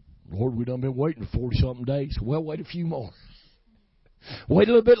 "Lord, we done been waiting for 40-something days." Well, wait a few more. Wait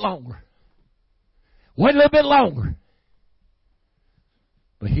a little bit longer. Wait a little bit longer.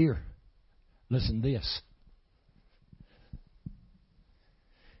 But here, listen to this.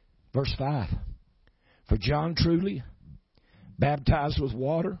 Verse 5. "For John truly baptized with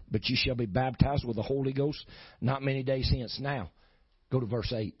water, but ye shall be baptized with the Holy Ghost not many days hence." Now, go to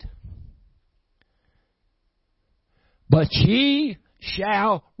verse 8. "But ye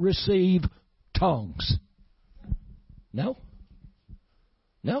shall receive tongues." No?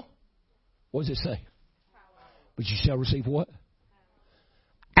 No? What does it say? But you shall receive what?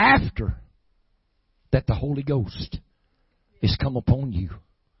 After that the Holy Ghost is come upon you.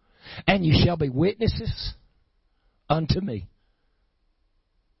 And you shall be witnesses unto me.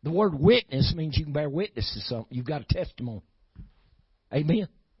 The word witness means you can bear witness to something. You've got a testimony. Amen.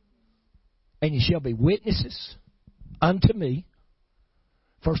 "And you shall be witnesses unto me,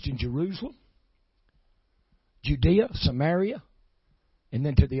 first in Jerusalem, Judea, Samaria, and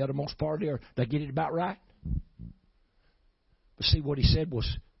then to the uttermost part of the earth." Did I get it about right? But see, what He said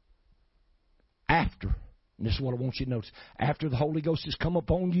was after. And this is what I want you to notice. After the Holy Ghost has come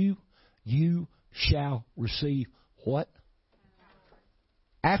upon you, you shall receive what?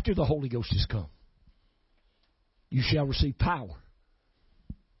 After the Holy Ghost has come, you shall receive power.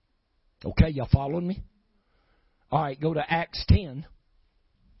 Okay, y'all following me? All right, go to Acts 10.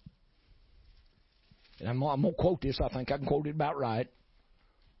 And I'm going to quote this. I think I can quote it about right.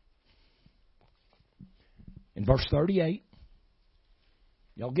 In verse 38.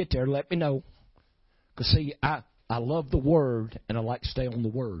 Y'all get there, let me know. Because, see, I love the Word, and I like to stay on the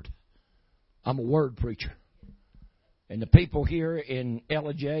Word. I'm a Word preacher. And the people here in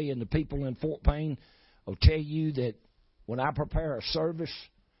Ellijay and the people in Fort Payne will tell you that when I prepare a service,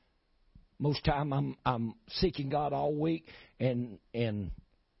 most time I'm seeking God all week. And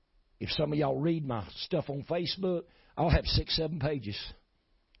if some of y'all read my stuff on Facebook, I'll have 6-7 pages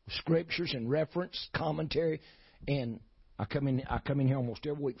of scriptures and reference, commentary. And I come in here almost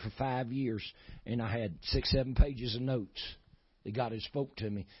every week for 5 years, and I had 6-7 pages of notes that God had spoke to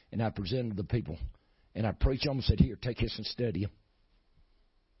me, and I presented to the people. And I preached them and said, "Here, take this and study them.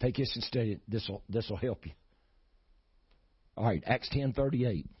 Take this and study it. This will help you." All right, Acts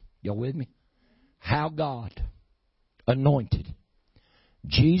 10:38. Y'all with me? "How God anointed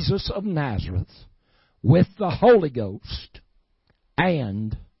Jesus of Nazareth with the Holy Ghost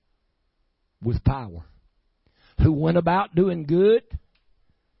and with power, who went about doing good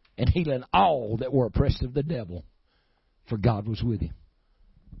and healing all that were oppressed of the devil, for God was with him."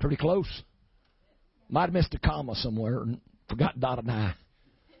 Pretty close. Might have missed a comma somewhere and forgot dot and I.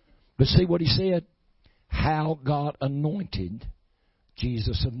 But see what he said? How God anointed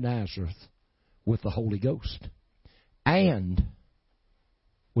Jesus of Nazareth with the Holy Ghost and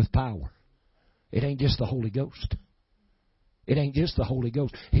with power. It ain't just the Holy Ghost. It ain't just the Holy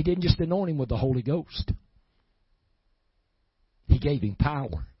Ghost. He didn't just anoint him with the Holy Ghost. He gave him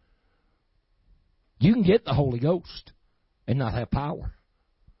power. You can get the Holy Ghost and not have power.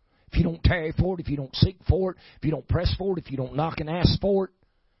 If you don't tarry for it, if you don't seek for it, if you don't press for it, if you don't knock and ask for it,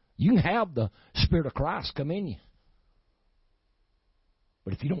 you can have the Spirit of Christ come in you.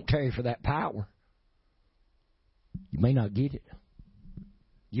 But if you don't tarry for that power, you may not get it.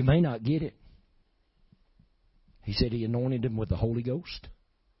 You may not get it. He said he anointed him with the Holy Ghost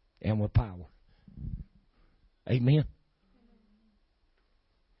and with power. Amen.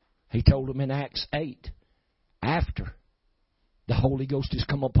 He told him in Acts 8, after The Holy Ghost has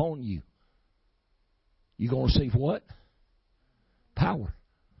come upon you. You're going to receive what? Power.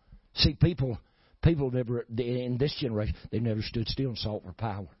 See, people never, in this generation, they've never stood still and sought for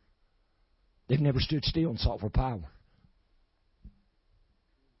power. They've never stood still and sought for power.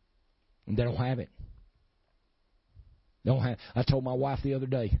 And they don't have it. I told my wife the other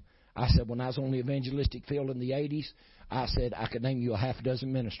day, I said, when I was on the evangelistic field in the 80s, I said I could name you a half a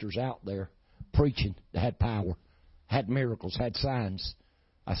dozen ministers out there preaching that had power, had miracles, had signs.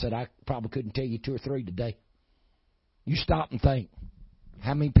 I said I probably couldn't tell you 2 or 3 today. You stop and think,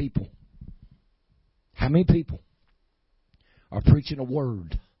 how many people are preaching a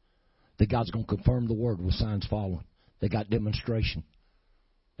word that God's going to confirm the word with signs following? They got demonstration.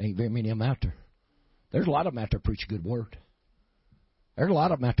 There ain't very many of them out there. There's a lot of them out there preach a good word. There's a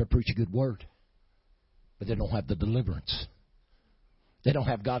lot of them out there preach a good word. But they don't have the deliverance. They don't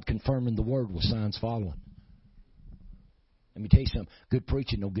have God confirming the word with signs following. Let me tell you something. Good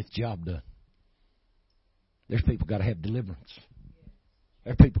preaching don't get the job done. There's people got to have deliverance.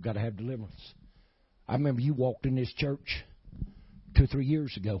 There's people got to have deliverance. I remember you walked in this church 2 or 3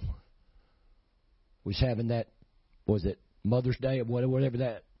 years ago. We was having that, was it Mother's Day or whatever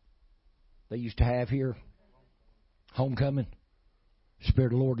that they used to have here? Homecoming. The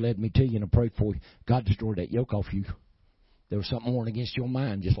Spirit of the Lord led me to you and I prayed for you. God destroyed that yoke off you. There was something warring against your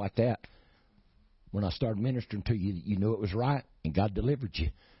mind just like that. When I started ministering to you, you knew it was right and God delivered you.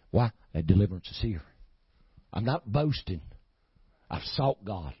 Why? That deliverance is here. I'm not boasting. I've sought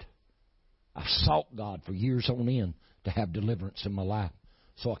God. I've sought God for years on end to have deliverance in my life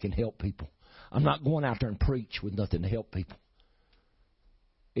so I can help people. I'm not going out there and preach with nothing to help people.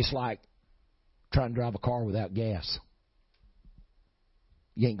 It's like trying to drive a car without gas.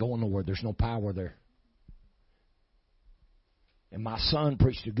 You ain't going nowhere. There's no power there. And my son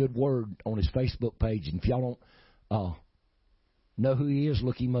preached a good word on his Facebook page. And if y'all don't know who he is,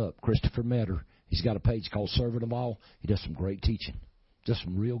 look him up. Christopher Metter. He's got a page called Servant of All. He does some great teaching. Does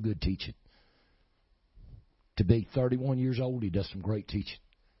some real good teaching. To be 31 years old, he does some great teaching.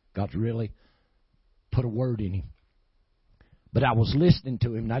 God's really put a word in him. But I was listening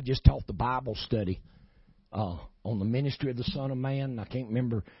to him, and I just taught the Bible study on the ministry of the Son of Man. I can't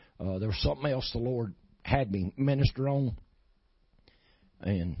remember. There was something else the Lord had me minister on.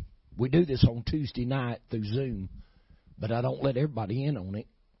 And we do this on Tuesday night through Zoom. But I don't let everybody in on it.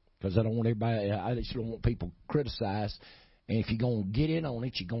 Because I don't want everybody, I just don't want people criticized. And if you're going to get in on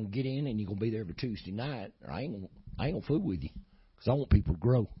it, you're going to get in and you're going to be there every Tuesday night. Or I ain't going to fool with you. Because I want people to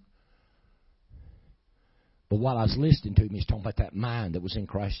grow. But while I was listening to him, he's talking about that mind that was in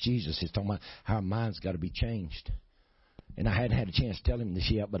Christ Jesus. He's talking about how our mind's got to be changed. And I hadn't had a chance to tell him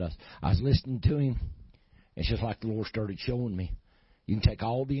this yet, but I was listening to him. It's just like the Lord started showing me. You can take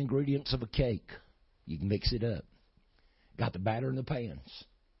all the ingredients of a cake. You can mix it up. Got the batter in the pans.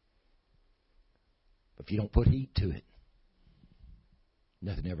 But if you don't put heat to it,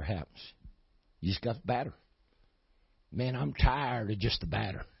 nothing ever happens. You just got the batter. Man, I'm tired of just the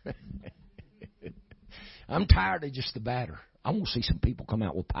batter. I'm tired of just the batter. I want to see some people come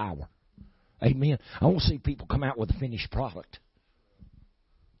out with power. Amen. I want to see people come out with a finished product.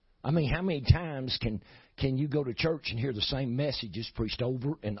 I mean, how many times can you go to church and hear the same messages preached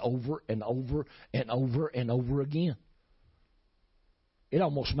over and over and over and over and over again? It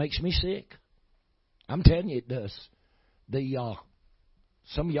almost makes me sick. I'm telling you it does.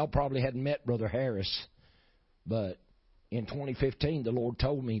 Some of y'all probably hadn't met Brother Harris, but in 2015 the Lord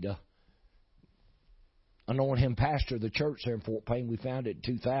told me to anoint him pastor of the church there in Fort Payne. We founded it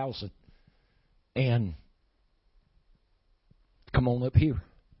in 2000. And come on up here.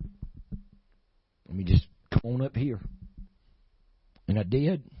 Let me just come on up here. And I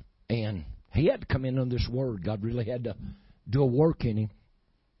did. And he had to come in on this word. God really had to do a work in him.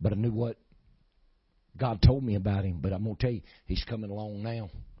 But I knew what God told me about him. But I'm going to tell you, he's coming along now.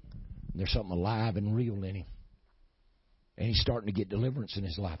 And there's something alive and real in him. And he's starting to get deliverance in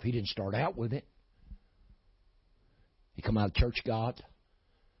his life. He didn't start out with it. He come out of Church of God.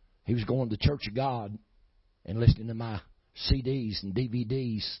 He was going to the Church of God and listening to my CDs and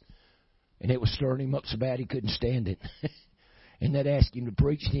DVDs. And it was stirring him up so bad he couldn't stand it. And they'd ask him to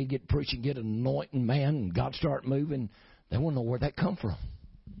preach, and he'd get preaching, get an anointing, man, and God start moving. They wouldn't know where that come from.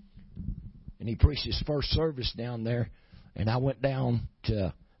 And he preached his first service down there. And I went down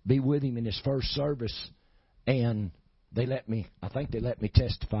to be with him in his first service. And they let me, I think they let me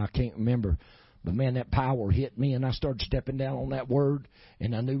testify. I can't remember. But, man, that power hit me, and I started stepping down on that word,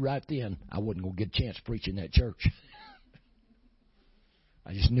 and I knew right then I wasn't going to get a chance to preach in that church.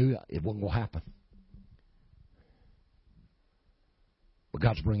 I just knew it wasn't going to happen. But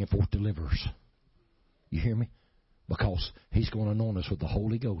God's bringing forth deliverers. You hear me? Because He's going to anoint us with the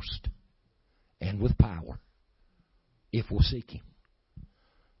Holy Ghost and with power if we'll seek Him.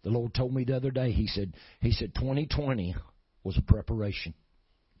 The Lord told me the other day, He said 2020 was a preparation.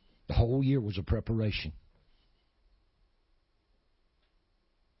 The whole year was a preparation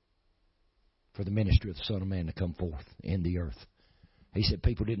for the ministry of the Son of Man to come forth in the earth. He said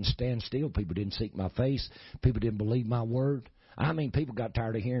people didn't stand still. People didn't seek my face. People didn't believe my word. I mean, people got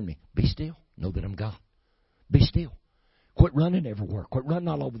tired of hearing me. Be still. Know that I'm God. Be still. Quit running everywhere. Quit running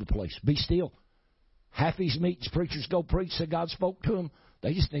all over the place. Be still. Half these meetings, preachers go preach, say God spoke to them.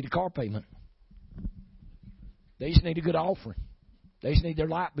 They just need a car payment. They just need a good offering. They just need their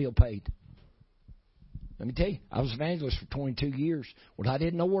light bill paid. Let me tell you, I was evangelist for 22 years. When I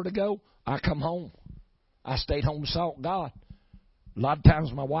didn't know where to go, I come home. I stayed home and sought God. A lot of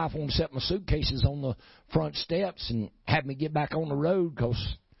times my wife wanted to set my suitcases on the front steps and have me get back on the road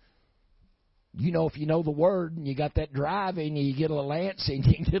because, you know, if you know the Word and you got that drive in you, you get a little antsy and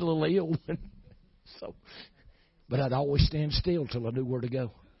you get a little ill. So, but I'd always stand still till I knew where to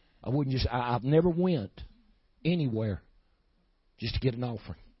go. I wouldn't just. I've never went anywhere just to get an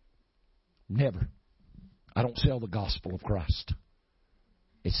offering. Never. I don't sell the gospel of Christ.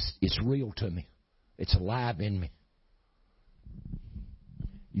 It's real to me. It's alive in me.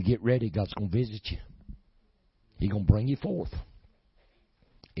 You get ready, God's going to visit you. He's going to bring you forth.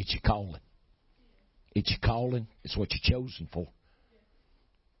 It's your calling. It's your calling. It's what you're chosen for.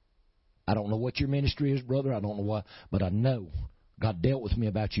 I don't know what your ministry is, brother. I don't know why. But I know God dealt with me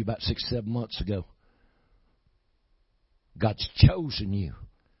about you about 6-7 months ago. God's chosen you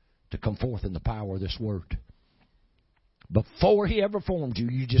to come forth in the power of this word. Before He ever formed you,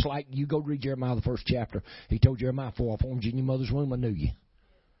 you go read Jeremiah, the 1st chapter. He told Jeremiah, before I formed you in your mother's womb, I knew you.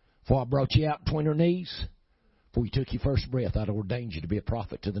 Before I brought you out between her knees, before you took your first breath, I'd ordained you to be a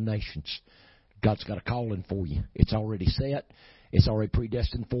prophet to the nations. God's got a calling for you. It's already set. It's already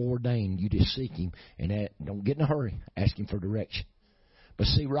predestined, foreordained. You just seek Him and don't get in a hurry. Ask Him for direction. But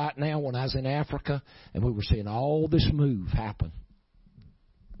see, right now, when I was in Africa and we were seeing all this move happen,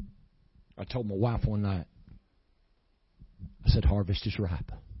 I told my wife one night, I said, harvest is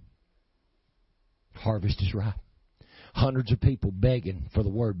ripe. Harvest is ripe. Hundreds of people begging for the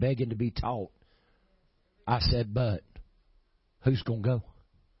word, begging to be taught. I said, but who's going to go?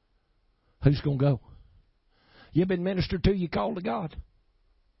 Who's going to go? You've been ministered to, you called to God.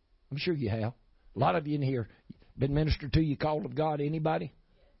 I'm sure you have. A lot of you in here been ministered to, you called of God. Anybody?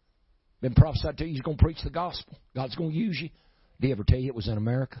 Been prophesied to you, He's going to preach the gospel. God's going to use you. Did He ever tell you it was in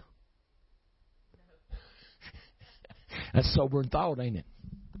America? That's sobering thought, ain't it?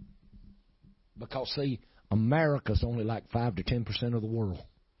 Because, see, America's only like 5 to 10% of the world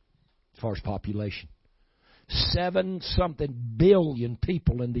as far as population. 7-something billion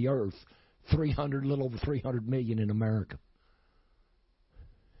people in the earth. A little over 300 million in America.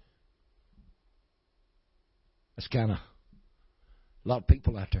 That's kind of a lot of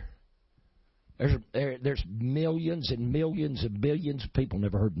people out there. There's millions and millions and billions of people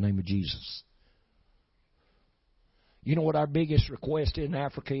never heard the name of Jesus. You know what our biggest request in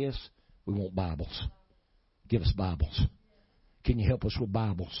Africa is? We want Bibles. Give us Bibles. Can you help us with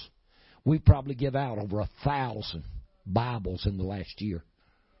Bibles? We probably give out over 1,000 Bibles in the last year.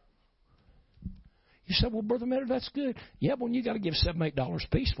 You said, well, Brother Meadow, that's good. Yeah, but you got to give $7, $8 a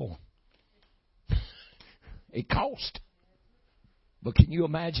piece for them. It costs. But can you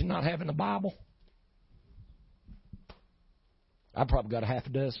imagine not having a Bible? I probably got a half a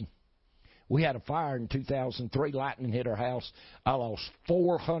dozen. We had a fire in 2003. Lightning hit our house. I lost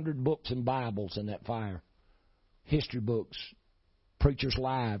 400 books and Bibles in that fire. History books, preachers'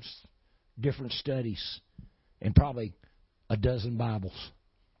 lives, different studies, and probably a dozen Bibles.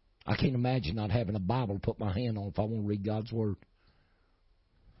 I can't imagine not having a Bible to put my hand on if I want to read God's Word.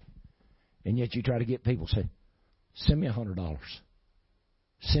 And yet you try to get people to say, send me $100.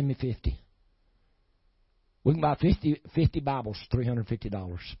 Send me 50. We can buy 50 Bibles for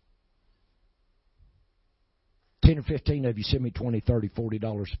 $350. 10 or 15 of you send me $20, $30,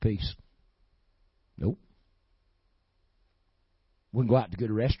 $40 a piece. Nope. We can go out to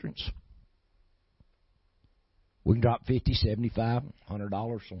good restaurants. We can drop $50, $75, $100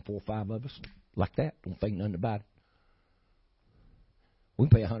 on 4 or 5 of us. Like that. Don't think nothing about it. We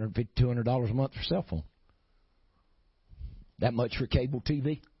can pay $150, $200 a month for cell phone. That much for cable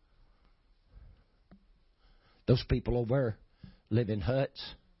TV. Those people over there live in huts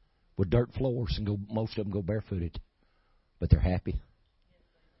with dirt floors and most of them go barefooted. But they're happy.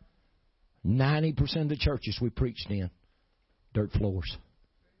 90% of the churches we preached in, dirt floors.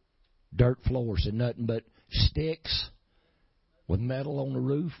 Dirt floors and nothing but sticks with metal on the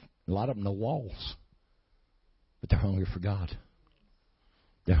roof. A lot of them no walls. But they're hungry for God.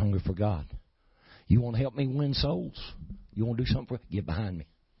 They're hungry for God. You want to help me win souls? You want to do something for me? Get behind me.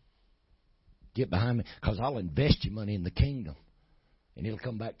 Get behind me, because I'll invest your money in the kingdom, and it'll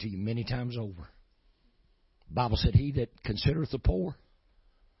come back to you many times over. The Bible said, he that considereth the poor,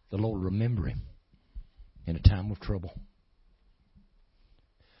 the Lord will remember him in a time of trouble.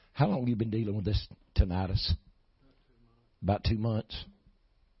 How long have you been dealing with this tinnitus? About 2 months.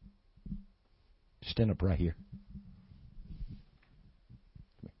 Stand up right here.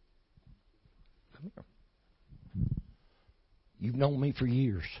 Come here. You've known me for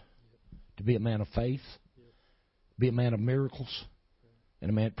years to be a man of faith, be a man of miracles,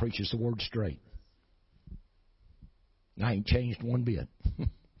 and a man that preaches the word straight. And I ain't changed one bit.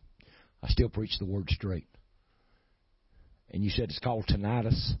 I still preach the word straight. And you said it's called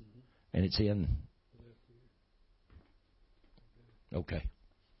tinnitus, and it's in. Okay.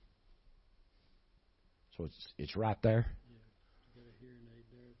 So it's right there.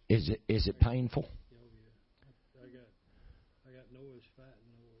 Is it painful? I got noise, fat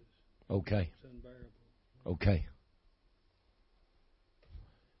noise. Okay. It's unbearable. Okay.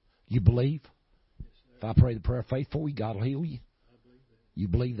 You believe? Yes, sir. If I pray the prayer of faith for you, God will heal you? I believe that. You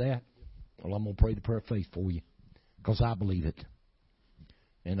believe that? Well, I'm going to pray the prayer of faith for you, because I believe it.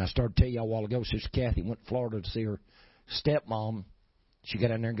 And I started to tell you a while ago, Sister Kathy went to Florida to see her stepmom. She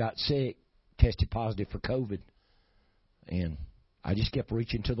got in there and got sick, tested positive for COVID. And I just kept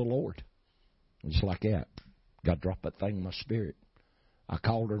reaching to the Lord. Just like that. God dropped that thing in my spirit. I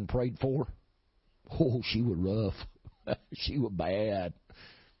called her and prayed for her. Oh, she was rough. She was bad.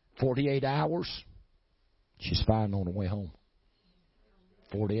 48 hours, she's fine on the way home.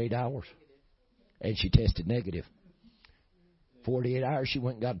 48 hours. And she tested negative. 48 hours, she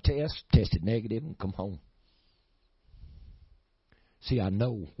went and got a test, tested negative, and come home. See, I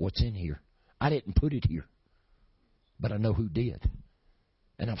know what's in here. I didn't put it here, but I know who did.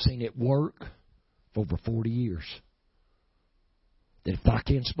 And I've seen it work for over 40 years. That if I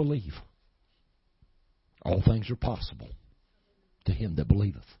can't believe, all things are possible to him that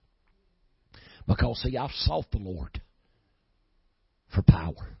believeth. Because, see, I've sought the Lord for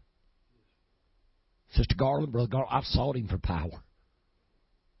power. Sister Garland, Brother Garland, I've sought him for power.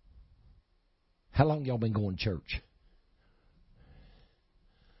 How long y'all been going to church?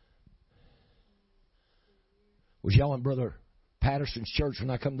 Was y'all in Brother Patterson's church when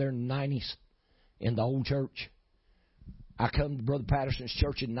I come there in the 90s? In the old church? I come to Brother Patterson's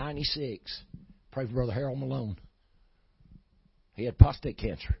church in 96. Pray for Brother Harold Malone. He had prostate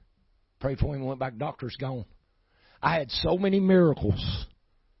cancer. Prayed for him, went back, doctor's gone. I had so many miracles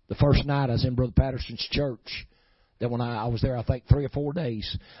the first night I was in Brother Patterson's church that when I was there, I think 3 or 4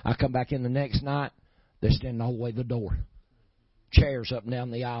 days, I come back in the next night, they're standing all the way to the door. Chairs up and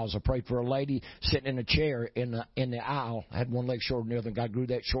down the aisles. I prayed for a lady sitting in a chair in the aisle. I had one leg shorter than the other. God grew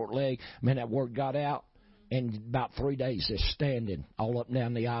that short leg. Man, that word got out. And about 3 days, they're standing all up and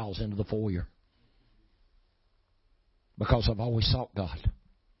down the aisles into the foyer. Because I've always sought God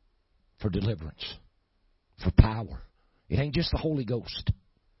for deliverance, for power. It ain't just the Holy Ghost.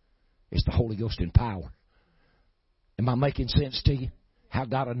 It's the Holy Ghost in power. Am I making sense to you? How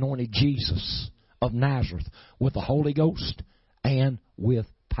God anointed Jesus of Nazareth with the Holy Ghost and with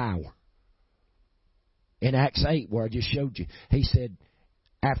power. In Acts 8, where I just showed you, he said,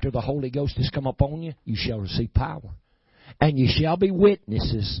 after the Holy Ghost has come upon you, you shall receive power. And you shall be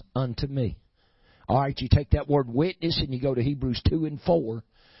witnesses unto me. All right, you take that word witness and you go to Hebrews 2 and 4,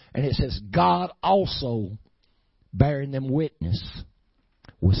 and it says, God also bearing them witness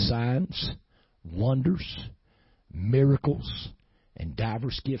with signs, wonders, miracles, and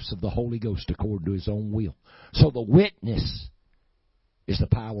divers gifts of the Holy Ghost according to his own will. So the witness is the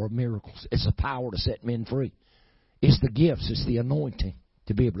power of miracles. It's the power to set men free. It's the gifts. It's the anointing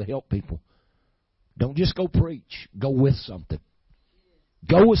to be able to help people. Don't just go preach. Go with something.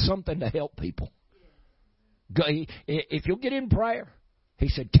 Go with something to help people. Go, if you'll get in prayer, he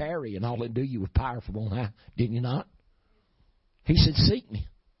said, tarry and I'll endue you with power from on high. Didn't you not? He said, seek me.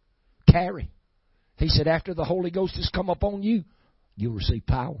 Tarry. He said, after the Holy Ghost has come upon you, you'll receive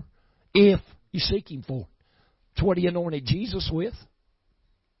power. If you seek him for it. That's what he anointed Jesus with.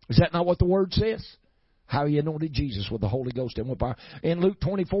 Is that not what the word says? How he anointed Jesus with the Holy Ghost and with power. In Luke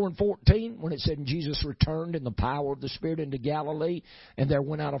 24 and 14, when it said Jesus returned in the power of the Spirit into Galilee, and there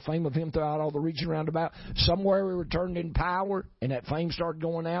went out a fame of him throughout all the region round about. Somewhere he returned in power, and that fame started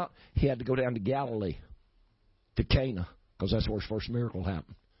going out. He had to go down to Galilee, to Cana, because that's where his first miracle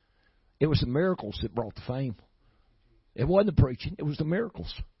happened. It was the miracles that brought the fame. It wasn't the preaching. It was the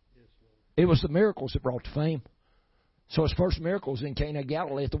miracles. It was the miracles that brought the fame. So his first miracle was in Cana of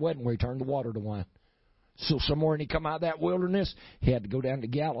Galilee at the wedding where he turned the water to wine. So somewhere when he come out of that wilderness, he had to go down to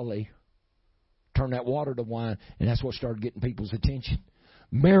Galilee, turn that water to wine, and that's what started getting people's attention.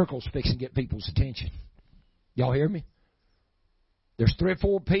 Miracles fixing to get people's attention. Y'all hear me? There's 3 or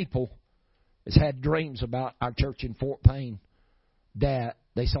 4 people that's had dreams about our church in Fort Payne that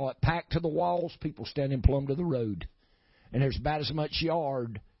they saw it packed to the walls, people standing plumb to the road. And there's about as much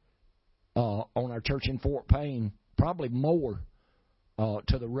yard on our church in Fort Payne, probably more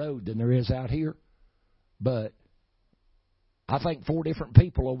to the road than there is out here. But I think 4 different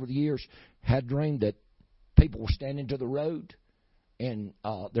people over the years had dreamed that people were standing to the road. And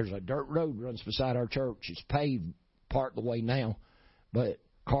there's a dirt road runs beside our church. It's paved part of the way now. But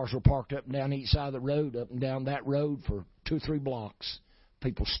cars were parked up and down each side of the road, up and down that road for 2 or 3 blocks.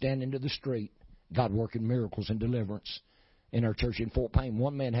 People standing to the street. God working miracles and deliverance in our church in Fort Payne.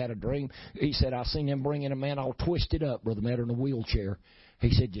 One man had a dream. He said, I seen him bringing a man all twisted up, Brother Matter, in a wheelchair.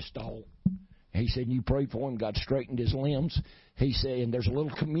 He said, just all. He said, you prayed for him. God straightened his limbs. He said, and there's a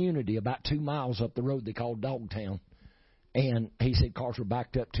little community about 2 miles up the road they call Dogtown. And he said cars were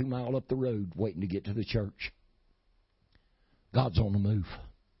backed up 2 miles up the road waiting to get to the church. God's on the move.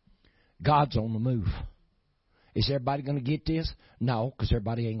 God's on the move. Is everybody going to get this? No, because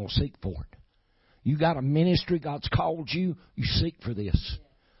everybody ain't going to seek for it. You got a ministry God's called you, you seek for this.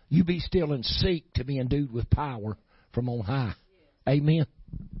 You be still and seek to be endued with power from on high. Amen.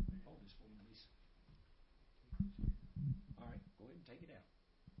 All right, go ahead and take it out.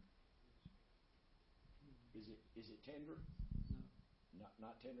 Is it tender?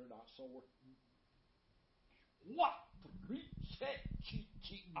 Not tender, not sore. What?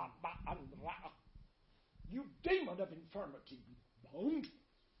 You demon of infirmity, be bound.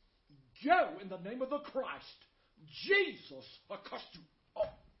 Go in the name of the Christ. Jesus, I cuss you. Oh.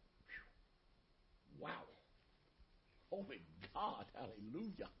 Wow. Holy God,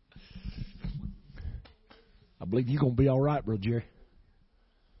 hallelujah. I believe you're going to be all right, Brother Jerry.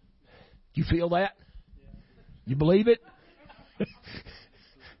 You feel that? You believe it?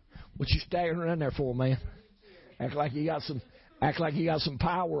 What you staggering around there for, man? Act like you got some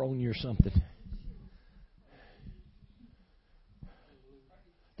power on you or something.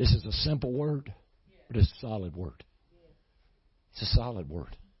 This is a simple word, but it's a solid word. It's a solid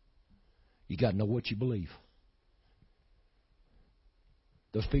word. You got to know what you believe.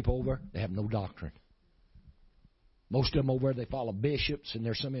 Those people over there, they have no doctrine. Most of them over there, they follow bishops, and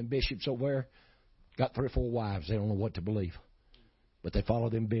there's some of them bishops over there, got 3 or 4 wives. They don't know what to believe. But they follow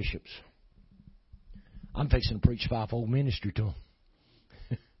them bishops. I'm fixing to preach 5-fold ministry to them.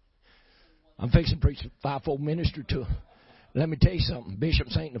 I'm fixing to preach 5-fold ministry to them. Let me tell you something.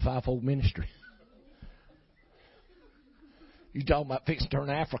 Bishops ain't in the 5-fold ministry. You talking about fixing to turn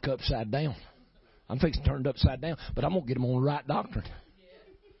Africa upside down. I'm fixing to turn it upside down. But I'm going to get them on the right doctrine.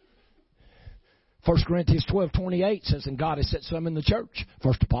 1 Corinthians 12:28 says, and God has set some in the church.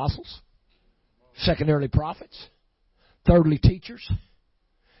 First apostles. Secondarily prophets. Thirdly teachers.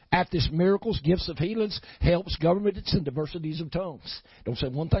 After this, miracles, gifts of healings, helps, governments, and diversities of tongues. Don't say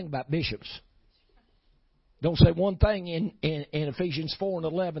one thing about bishops. Don't say one thing in Ephesians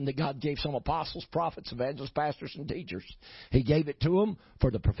 4:11 that God gave some apostles, prophets, evangelists, pastors, and teachers. He gave it to them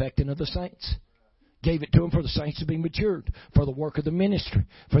for the perfecting of the saints. Gave it to them for the saints to be matured, for the work of the ministry,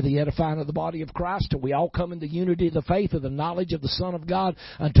 for the edifying of the body of Christ, till we all come in the unity of the faith of the knowledge of the Son of God,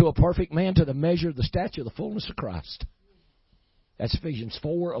 unto a perfect man, to the measure of the stature of the fullness of Christ. That's Ephesians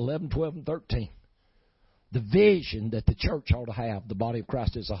 4:11, 12, and 13. The vision that the church ought to have, the body of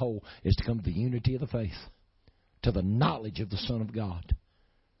Christ as a whole, is to come to the unity of the faith, to the knowledge of the Son of God,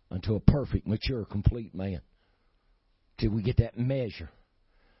 unto a perfect, mature, complete man, till we get that measure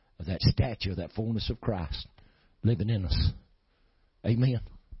of that stature, that fullness of Christ living in us. Amen.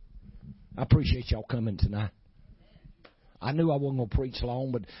 I appreciate y'all coming tonight. I knew I wasn't going to preach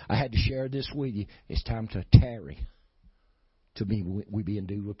long, but I had to share this with you. It's time to tarry. To me, we be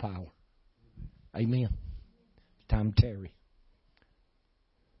endued with power. Amen. It's time to tarry.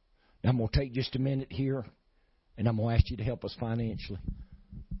 Now I'm going to take just a minute here, and I'm going to ask you to help us financially.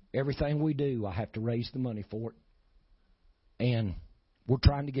 Everything we do, I have to raise the money for it. And we're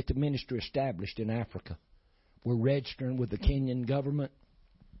trying to get the ministry established in Africa. We're registering with the Kenyan government.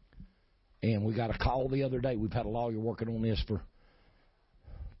 And we got a call the other day. We've had a lawyer working on this for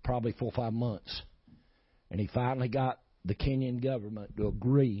probably 4 or 5 months. And he finally got the Kenyan government to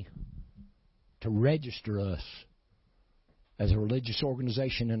agree to register us as a religious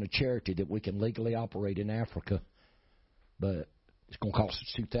organization and a charity that we can legally operate in Africa. But it's going to cost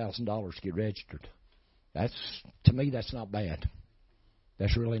us $2,000 to get registered. To me, that's not bad.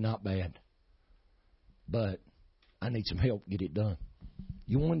 That's really not bad. But I need some help to get it done.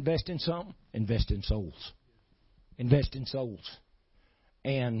 You want to invest in something? Invest in souls. Invest in souls.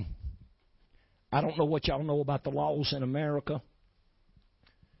 And I don't know what y'all know about the laws in America,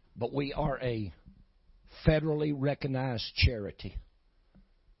 but we are a federally recognized charity.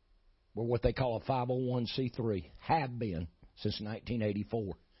 We're what they call a 501c3. Have been since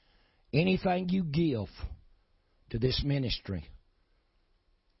 1984. Anything you give to this ministry,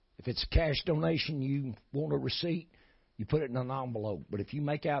 if it's a cash donation, you want a receipt, you put it in an envelope. But if you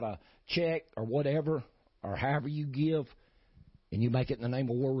make out a check or whatever, or however you give, and you make it in the name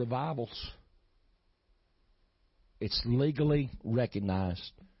of World Revivals, it's legally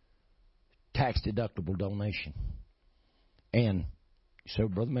recognized tax-deductible donation. And so,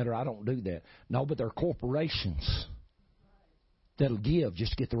 Brother Metter, I don't do that. No, but there are corporations that'll give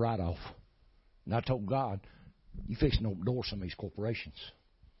just to get the write-off. And I told God, you fixing to open doors some of these corporations.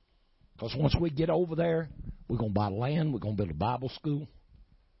 Because once we get over there, we're going to buy land, we're going to build a Bible school.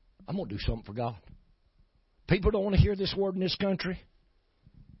 I'm going to do something for God. People don't want to hear this word in this country.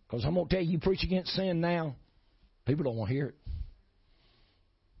 Because I'm going to tell you, you preach against sin now, people don't want to hear it.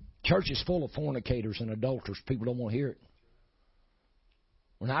 Church is full of fornicators and adulterers. People don't want to hear it.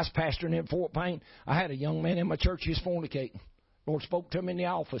 When I was pastoring in Fort Payne, I had a young man in my church who was fornicating. Lord spoke to him in the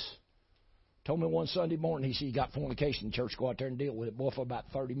office. Told me one Sunday morning, he said, you got fornication in church, go out there and deal with it. Boy, for about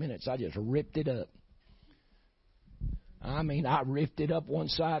 30 minutes, I just ripped it up. I mean, I ripped it up one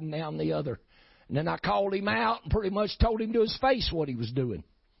side and down the other. And then I called him out and pretty much told him to his face what he was doing.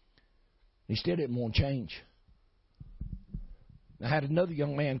 He still didn't want to change. I had another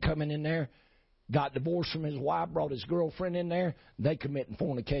young man coming in there, got divorced from his wife, brought his girlfriend in there. They committing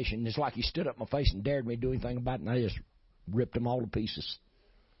fornication. It's like he stood up in my face and dared me to do anything about it, and I just ripped them all to pieces.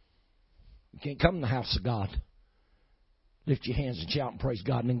 You can't come in the house of God, lift your hands and shout and praise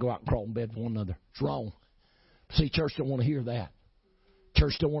God, and then go out and crawl in bed with one another. It's wrong. See, church don't want to hear that.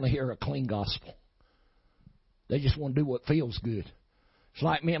 Church don't want to hear a clean gospel. They just want to do what feels good. It's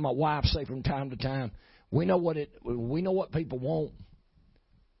like me and my wife say from time to time, we know what people want.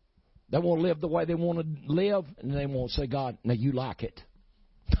 They want to live the way they want to live, and they want to say, God, now you like it.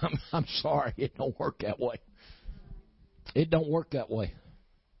 I'm sorry, it don't work that way. It don't work that way.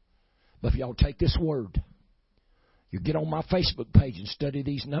 But if y'all take this word, you get on my Facebook page and study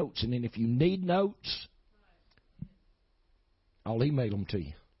these notes, and then if you need notes, I'll email them to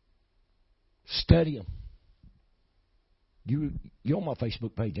you. Study them. You're on my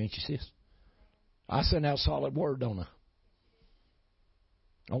Facebook page, ain't you, sis? I send out solid word, don't I?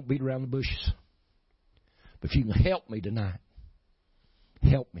 Don't beat around the bushes. But if you can help me tonight,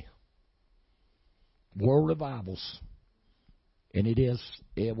 help me. World Revivals. And it is,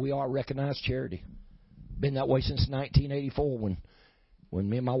 we are a recognized charity. Been that way since 1984 when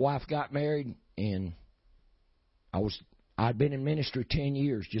me and my wife got married, and I'd been in ministry 10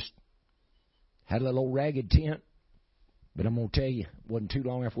 years, just had a little old ragged tent. But I'm going to tell you, it wasn't too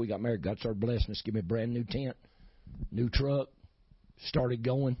long after we got married, God started blessing us, give me a brand new tent, new truck, started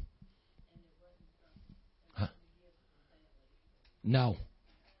going. Huh? No.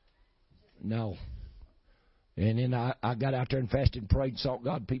 And then I got out there and fasted and prayed and sought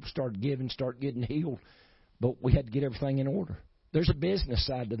God. People started giving, started getting healed. But we had to get everything in order. There's a business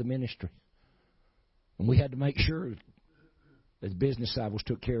side to the ministry. And we had to make sure that the business side was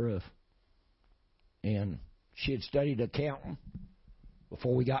took care of. And she had studied accounting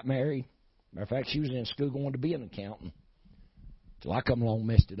before we got married. Matter of fact, she was in school going to be an accountant. So I come along and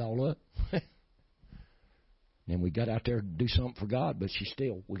messed it all up. Then we got out there to do something for God, but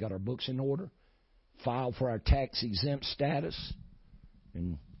we got our books in order, filed for our tax-exempt status,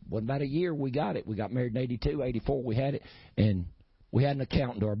 and wasn't about a year we got it. We got married in 82, 84, we had it, and we had an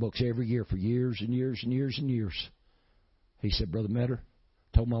accountant to our books every year for years and years and years and years. He said, Brother Metter,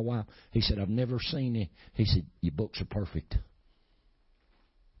 told my wife, he said, I've never seen it. He said, your books are perfect.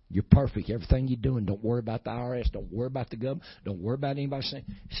 You're perfect. Everything you're doing, don't worry about the IRS. Don't worry about the government. Don't worry about anybody saying.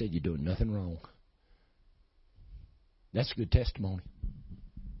 He said, you're doing nothing wrong. That's good testimony.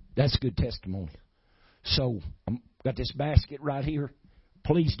 That's good testimony. So, I've got this basket right here.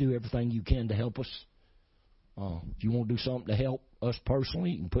 Please do everything you can to help us. If you want to do something to help us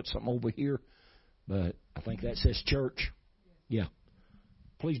personally, you can put something over here. But I think that says church. Yeah.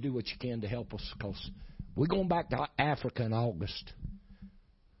 Please do what you can to help us, because we're going back to Africa in August.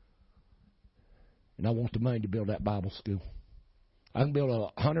 And I want the money to build that Bible school. I can build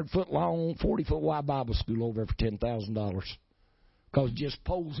a 100-foot long, 40-foot wide Bible school over there for $10,000. Because just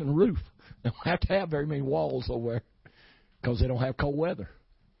poles and a roof. They don't have to have very many walls over there, because they don't have cold weather.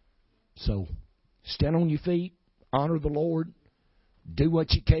 So, stand on your feet, honor the Lord, do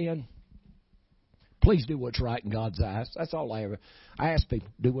what you can. Please do what's right in God's eyes. That's all I ask people.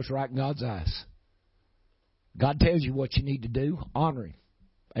 Do what's right in God's eyes. God tells you what you need to do. Honor Him.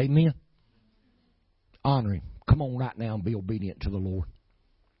 Amen. Honor Him. Come on right now and be obedient to the Lord.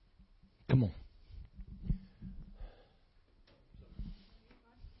 Come on.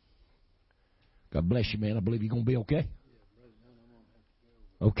 God bless you, man. I believe you're going to be okay.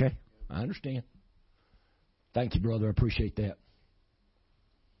 Okay. I understand. Thank you, brother. I appreciate that.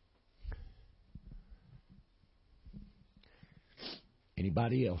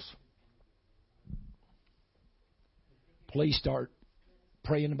 Anybody else? Please start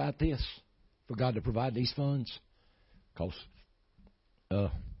praying about this for God to provide these funds. Because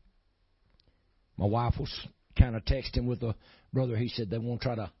my wife was kind of texting with a brother. He said they want to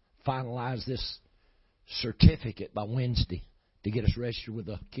try to finalize this certificate by Wednesday to get us registered with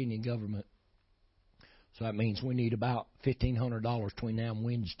the Kenyan government. So that means we need about $1,500 between now and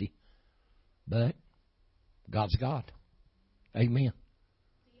Wednesday. But God's God. Amen.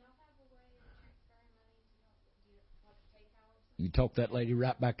 You talk that lady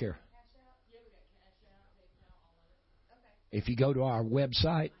right back there. If you go to our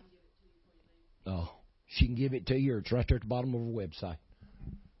website, she can give it to you, or it's right there at the bottom of our website.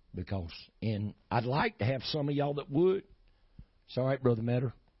 And I'd like to have some of y'all that would. It's all right, Brother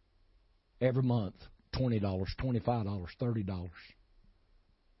Metter. Every month, $20, $25, $30.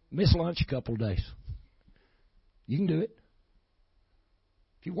 Miss lunch a couple of days. You can do it.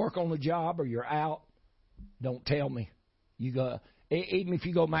 If you work on the job or you're out, don't tell me. You go, even if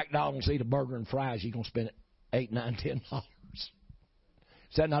you go to McDonald's, eat a burger and fries, you're going to spend $8, $9, $10. Is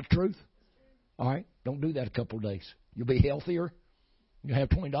that not the truth? All right, don't do that a couple of days. You'll be healthier. You'll have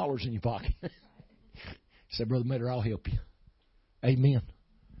 $20 in your pocket. Say, Brother Metter, I'll help you. Amen.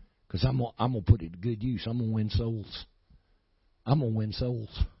 Because I'm going to put it to good use. I'm going to win souls. I'm going to win souls.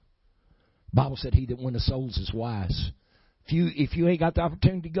 The Bible said he that winneth souls is wise. If you ain't got the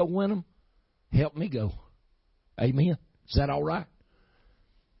opportunity to go win them, help me go. Amen. Is that all right?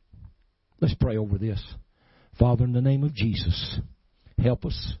 Let's pray over this. Father, in the name of Jesus, help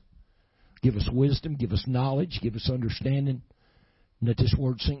us. Give us wisdom. Give us knowledge. Give us understanding. And let this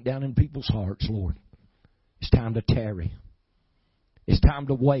word sink down in people's hearts, Lord. It's time to tarry. It's time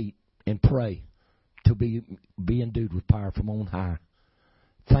to wait and pray to be endued with power from on high.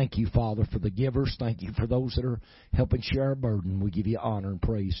 Thank you, Father, for the givers. Thank you for those that are helping share our burden. We give you honor and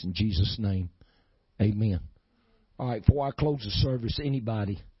praise in Jesus' name. Amen. All right, before I close the service,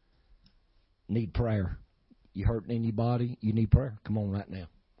 anybody need prayer? You hurting anybody? You need prayer? Come on right now.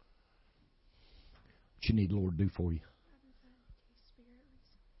 What you need the Lord to do for you?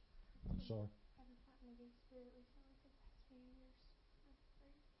 I'm sorry.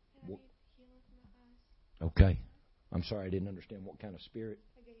 Okay. I'm sorry, I didn't understand what kind of spirit.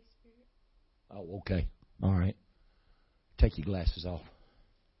 A gay spirit. Oh, okay. All right. Take your glasses off.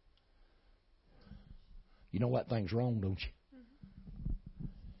 You know what thing's wrong, don't you?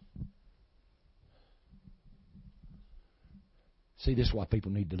 Mm-hmm. See, this is why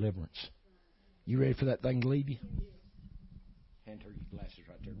people need deliverance. You ready for that thing to leave you? Hand her your glasses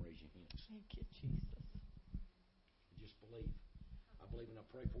right there and raise your hands. Thank you, Jesus. Just believe. I believe when I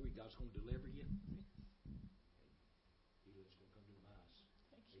pray for you, God's going to deliver you. Healing's going to come to the eyes.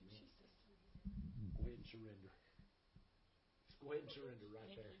 Thank you, Amen. Jesus. Go ahead and surrender. Just go ahead and surrender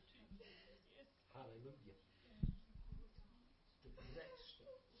right there. Hallelujah.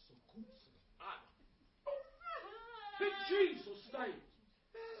 In Jesus' name,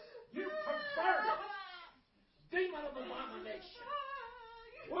 you perverted demon of abomination.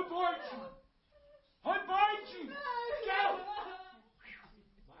 We bind you. I bind you. Go.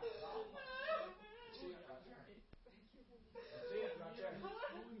 See it right there. See it right there.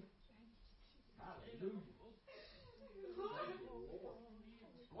 Hallelujah. Thank you, Lord.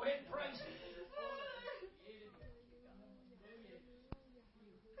 Go ahead and praise Him.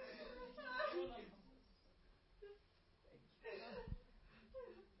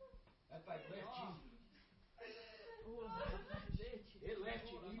 That thing left you. It left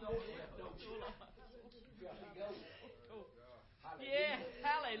you. You know it left, don't you? You got to go. Yeah,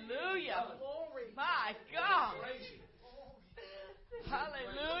 hallelujah. My God.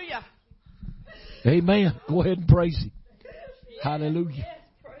 Hallelujah. Amen. Go ahead and praise Him. Hallelujah.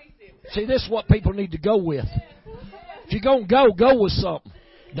 See, this is what people need to go with. If you're going to go with something.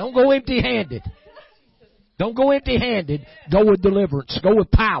 Don't go empty-handed. Don't go empty-handed. Go with deliverance. Go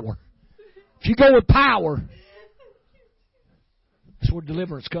with power. If you go with power, that's where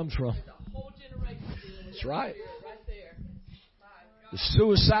deliverance comes from. That's right. The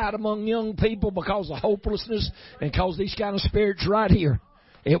suicide among young people because of hopelessness and because these kind of spirits right here.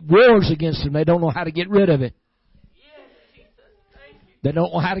 It wars against them. They don't know how to get rid of it. Yes, Jesus. Thank you. They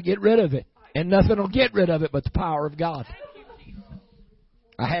don't know how to get rid of it. And nothing will get rid of it but the power of God. Thank you,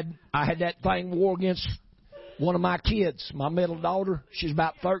 Jesus. I had that thing war against one of my kids, my middle daughter. She's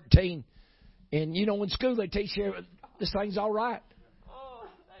about 13. And you know, in school they teach you this thing's all right. Oh,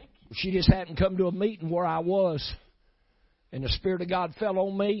 thank you. She just hadn't come to a meeting where I was. And the Spirit of God fell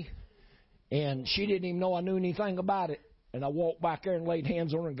on me. And she didn't even know I knew anything about it. And I walked back there and laid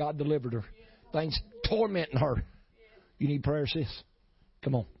hands on her and God delivered her. Things tormenting her. You need prayer, sis?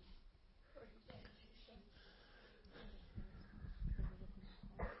 Come on.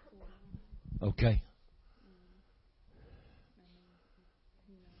 Okay.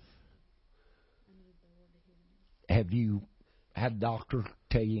 Have you had a doctor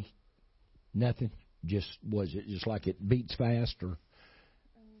tell you nothing? Was it just like it beats fast or?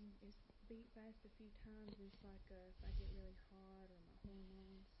 It's beat fast a few times. It's like if I get really hot or my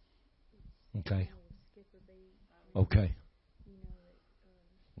hormones, Okay. skip a beat. Okay. You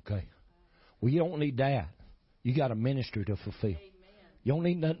know, Okay. Well, you don't need that. You got a ministry to fulfill. You don't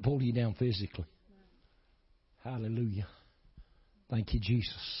need nothing to pull you down physically. Hallelujah. Thank you,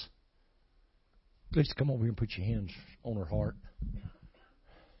 Jesus. Please come over here and put your hands on her heart.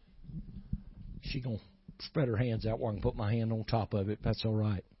 She's going to spread her hands out where I can put my hand on top of it. That's all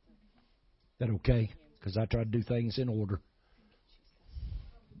right. That okay? Because I try to do things in order.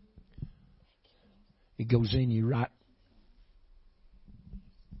 It goes in you right.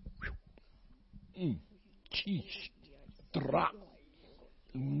 Jeez. Drop.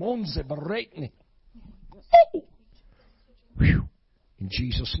 Monze berekne. Oh. In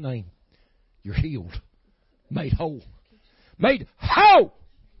Jesus' name, you're healed. Made whole. Made whole.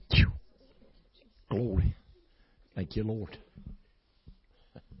 Glory. Thank you, Lord.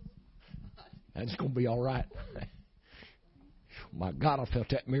 That's going to be all right. My God, I felt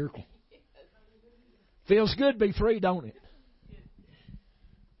that miracle. Feels good to be free, don't it?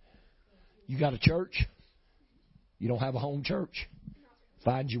 You got a church? You don't have a home church?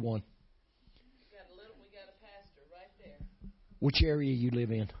 Find you one. We got a pastor right there. Which area you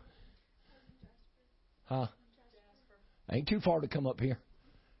live in? Huh? Ain't too far to come up here.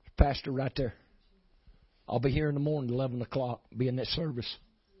 Pastor right there. I'll be here in the morning, 11 o'clock. Be in that service.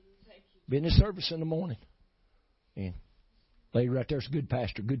 Be in this service in the morning. And lady right there's a good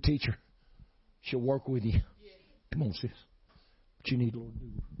pastor, good teacher. She'll work with you. Come on, sis. What you need, Lord, do?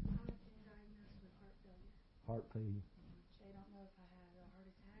 Heart failure. they don't know if I had a heart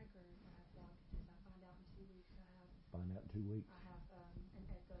attack or if I have blockages. I find out in 2 weeks. Find out in 2 weeks. I have an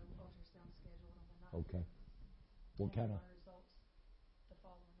echo ultrasound scheduled on the 9th. Okay. What kind of results the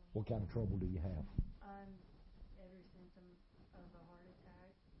following week. what kind of trouble do you have? Every symptom of a heart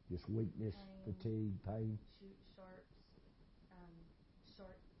attack. Just weakness, fatigue, pain. Shoot sharps,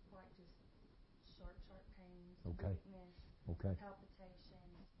 sharp, like just sharp pains. Okay. Weakness. Okay.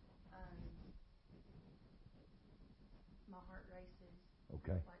 Palpitations. My heart races.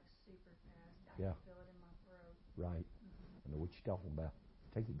 Okay. Like super fast. I Yeah. can feel it in my throat. Right. I know what you're talking about.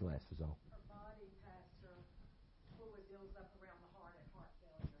 Take your glasses off. Her body, Pastor, fluid builds up around the heart and heart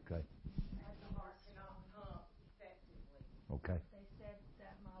failure. Okay. And the heart cannot pump effectively. Okay. They said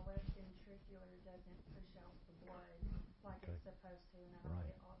that my left ventricular doesn't push out the blood like Okay. it's supposed to, and I don't Right.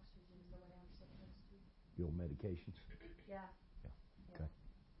 get oxygen the way I'm supposed to. Your medications. Yeah. Okay.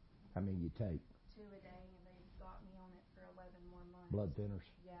 How many you take? 2 a day, and they've got me on it for 11 more months. Blood thinners.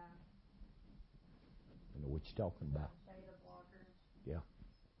 Yeah. I know what you're talking about. Beta blockers. Yeah.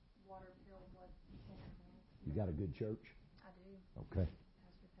 Water pill, blood thinner meds. You got a good church? I do. Okay.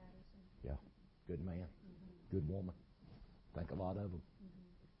 Pastor Patterson. Yeah. Good man. Good woman. Think a lot of them.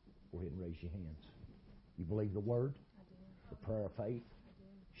 Go ahead and raise your hands. You believe the word? I do. The prayer of faith I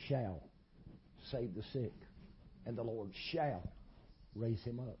do. shall save the sick, and the Lord shall raise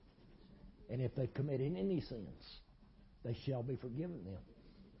him up. And if they commit any sins, they shall be forgiven them.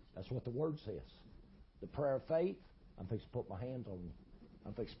 That's what the word says. The prayer of faith, I'm fixing to put my hands on you.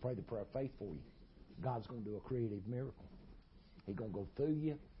 I'm fixing to pray the prayer of faith for you. God's going to do a creative miracle. He's going to go through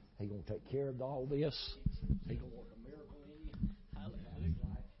you. He's going to take care of all this. He's going to work a miracle in you. Hallelujah.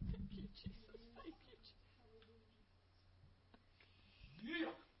 Thank you, Jesus. Thank you, Jesus.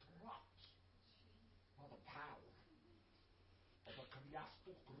 Yeah, drops by the power of a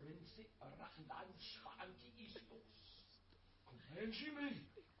Kriasto Krenzi Randan Shanti Istos. Command me.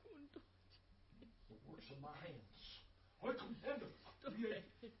 The works of my hands. I command them. Create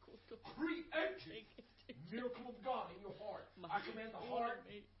miracle of God in your heart. I command the heart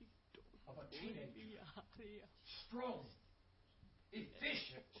of a teenager. Strong.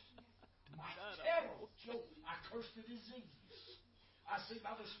 Efficient. My terror. I curse the disease. I see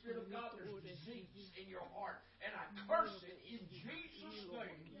by the Spirit of God there's disease in your heart, and I curse it in Jesus'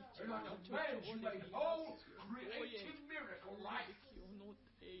 name. And I command you a whole, creative miracle life.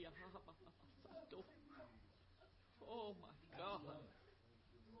 Oh my God.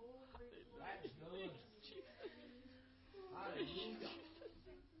 That's good. Hallelujah.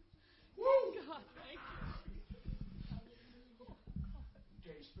 Woo! God, thank you.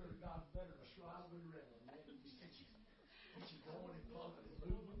 Okay, Spirit of God is better than a shroud of adrenaline. Man, it gets you going and pumping and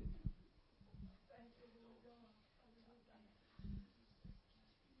moving.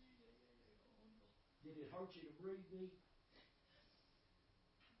 Did it hurt you to breathe deep?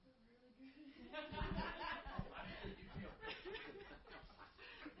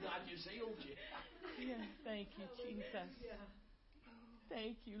 God just healed you. Yes, thank you, Jesus.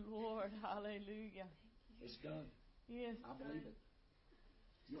 Thank you, Lord. Hallelujah. It's done. Yes. I believe it.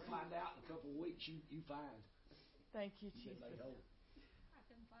 You'll find out in a couple of weeks. You find. Thank you, You've been Jesus. laid hold. I've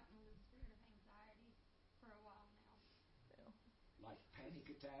been fighting with a spirit of anxiety for a while now. Like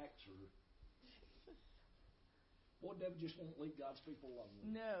panic attacks or. Boy, devil just won't leave God's people alone.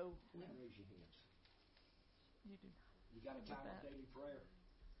 No. Go ahead and raise your hands. You do not. You got a time of daily prayer?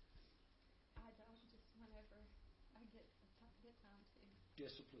 I don't, just whenever I get time to.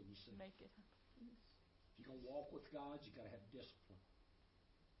 Discipline, you see. Make it. If you're going to walk with God, you got to have discipline.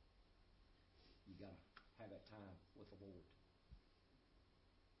 You got to have that time with the Lord.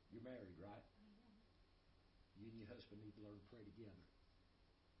 You're married, right? You and your husband need to learn to pray together.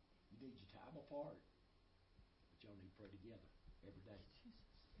 You need your time apart, but y'all need to pray together every day.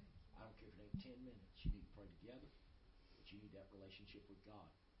 I don't care if it ain't 10 minutes. You need to pray together, but you need that relationship with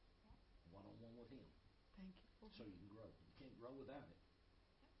God, one-on-one with Him. Thank you. So you can grow. You can't grow without it.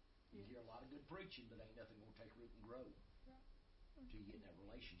 You hear a lot of good preaching, but ain't nothing going to take root and grow until you get in that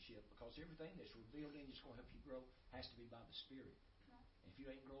relationship. Because everything that's revealed in you that's going to help you grow has to be by the Spirit. And if you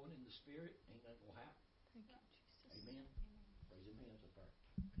ain't growing in the Spirit, ain't nothing going to happen. Thank you, Jesus. Amen. Praise Him, hands up there.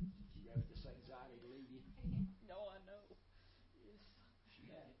 You ready for this anxiety to leave you? No, I know. Yes. She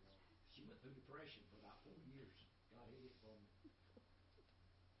had it. She went through depression for about 4 years. God hid it from her.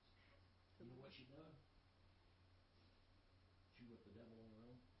 You know what she done? She whipped the devil on her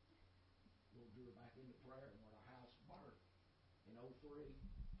own. Lord drew her back into prayer, and when our house burned in 03,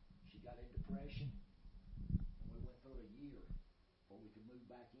 she got in depression, and we went through a year before we could move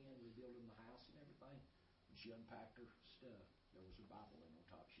back in, rebuilding the house and everything. And she unpacked her stuff. There was a Bible in on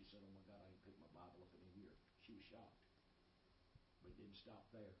top. She said, "Oh my God, I ain't picked my Bible up in a year." She was shocked. But it didn't stop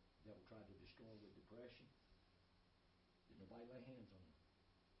there. The devil tried to destroy her with depression. Didn't nobody lay hands on her.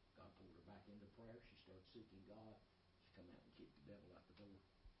 God pulled her back into prayer. She started seeking God. She come out and kicked the devil out the door.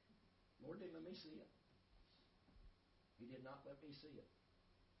 Lord didn't let me see it. He did not let me see it.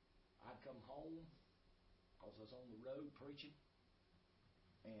 I'd come home because I was on the road preaching,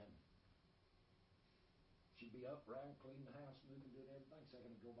 and she'd be up, around, cleaning the house, moving, doing everything. Second,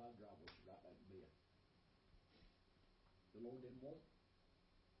 I'd go by the driveway, she'd right back in bed. The Lord didn't want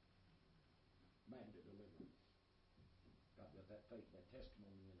man to deliver. God got that faith, that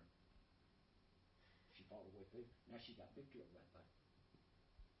testimony in her. She followed away through. Now she got victory over that thing.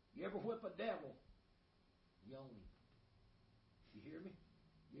 You ever whip a devil, you own him. You hear me?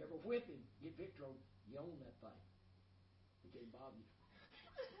 You ever whip him, get victory over him, you own that thing. He can't bother you.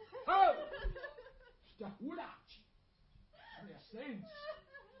 Oh! Stuck wood out. Their sins.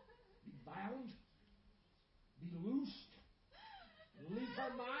 Be bound. Be loosed. Leave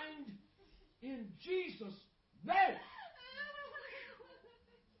her mind in Jesus' name.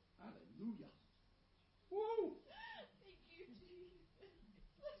 Hallelujah. Woo! Thank you, Jesus.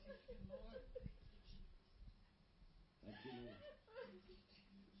 Thank you, Lord. Thank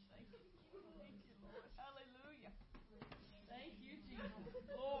you, Lord. Hallelujah. Thank you, Jesus.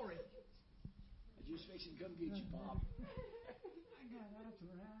 Glory. I just fixing to come get you, Pop. I got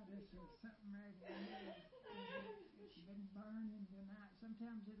arthritis or something right there. It's been burning tonight.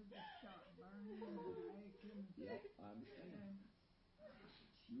 Sometimes it'll just start burning and aching. Yep, I understand.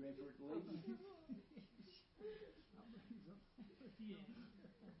 You ready for it to leave?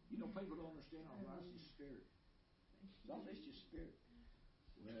 You know, people don't understand arthritis is spirit. No, it's just spirit.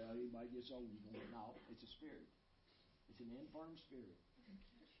 Well, anybody gets old, you know, no, it's a spirit. It's an infirm spirit.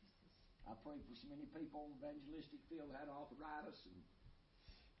 I prayed for so many people on the evangelistic field that had arthritis, and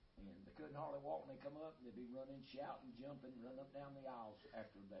they couldn't hardly walk, and they come up, and they'd be running, shouting, jumping, running up down the aisles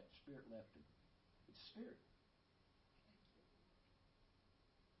after that spirit left them. It's a spirit.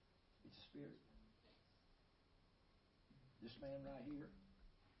 It's a spirit. This man right here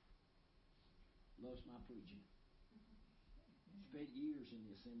loves my preaching. Spent years in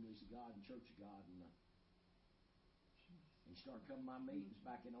the Assemblies of God and Church of God, He started coming to my meetings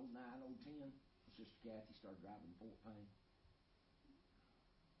back in 09, 010. Sister Kathy started driving Fort Payne.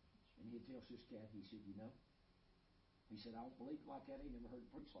 And he'd tell Sister Kathy, he said, you know, he said, I don't believe like that. He never heard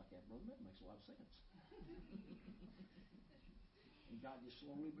it preached like that, brother. That makes a lot of sense. And God just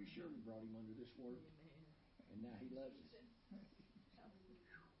slowly but surely brought him under this word. And now he loves it.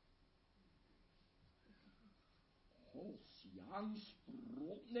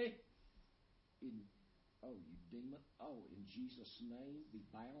 You demon. Oh, in Jesus' name, be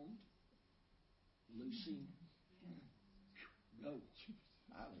bound. Loosing. Go.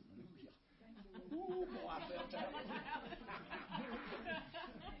 Hallelujah. Ooh, boy, I felt that.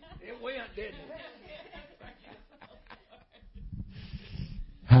 It went, didn't it?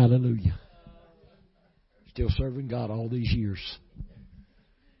 Hallelujah. Still serving God all these years.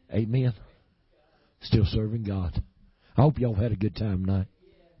 Amen. Still serving God. I hope y'all had a good time tonight.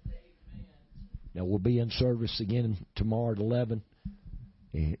 Now, we'll be in service again tomorrow at 11.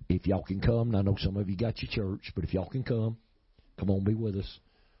 If y'all can come, and I know some of you got your church, but if y'all can come on, be with us.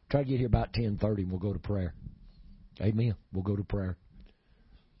 Try to get here about 10:30 and we'll go to prayer. Amen. We'll go to prayer.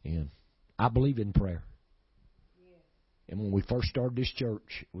 And I believe in prayer. And when we first started this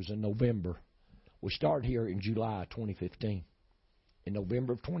church, it was in November. We started here in July 2015. In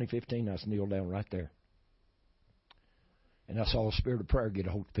November of 2015, I was kneeled down right there. And I saw a spirit of prayer get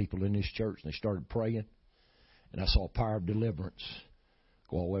a hold of people in this church, and they started praying. And I saw a power of deliverance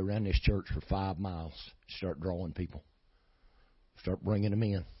go all the way around this church for 5 miles. Start drawing people. Start bringing them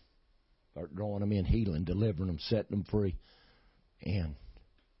in. Start drawing them in, healing, delivering them, setting them free. And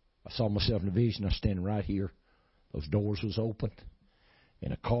I saw myself in a vision. I was standing right here. Those doors was open.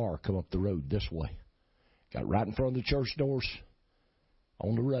 And a car come up the road this way. Got right in front of the church doors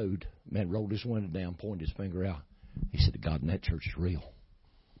on the road. Man rolled his window down, pointed his finger out. He said, God in that church is real.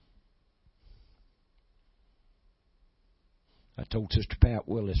 I told Sister Pat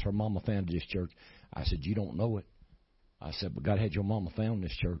Willis, her mama founded this church. I said, you don't know it. I said, but God had your mama found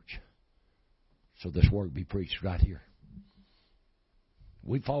this church. So this word be preached right here.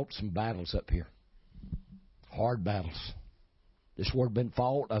 We fought some battles up here. Hard battles. This word been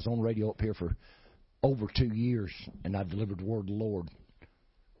fought. I was on radio up here for over 2 years, and I delivered the word of the Lord.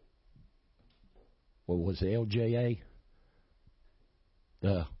 What was the LJA?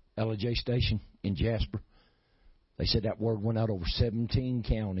 The LJ station in Jasper. They said that word went out over 17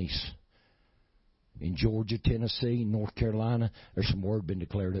 counties. In Georgia, Tennessee, North Carolina. There's some word been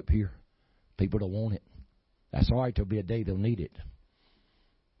declared up here. People don't want it. That's all right. There'll be a day they'll need it.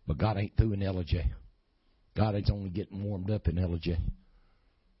 But God ain't through in LJ. God is only getting warmed up in LJ.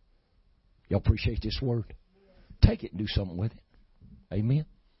 Y'all appreciate this word? Take it and do something with it. Amen?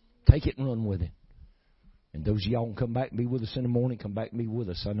 Take it and run with it. And those of y'all can come back and be with us in the morning, come back and be with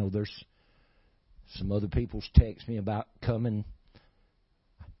us. I know there's some other people's text me about coming.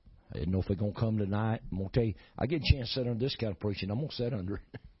 I didn't know if they're going to come tonight. I'm going to tell you, I get a chance to sit under this kind of preaching. I'm going to sit under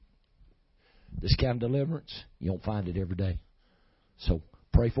it. This kind of deliverance, you don't find it every day. So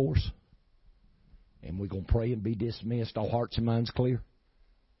pray for us. And we're going to pray and be dismissed. All hearts and minds clear.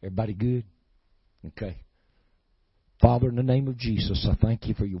 Everybody good? Okay. Father, in the name of Jesus, I thank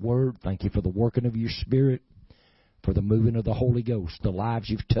you for your word. Thank you for the working of your Spirit, for the moving of the Holy Ghost, the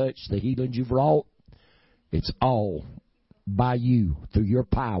lives you've touched, the healings you've wrought. It's all by you, through your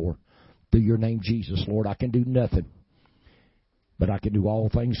power, through your name, Jesus. Lord, I can do nothing, but I can do all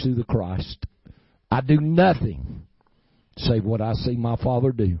things through the Christ. I do nothing save what I see my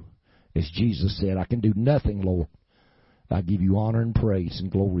Father do. As Jesus said, I can do nothing, Lord. I give you honor and praise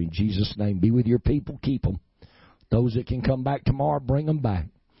and glory in Jesus' name. Be with your people. Keep them. Those that can come back tomorrow, bring them back.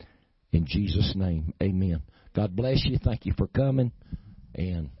 In Jesus' name, amen. God bless you. Thank you for coming.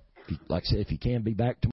 And like I said, if you can be back tomorrow.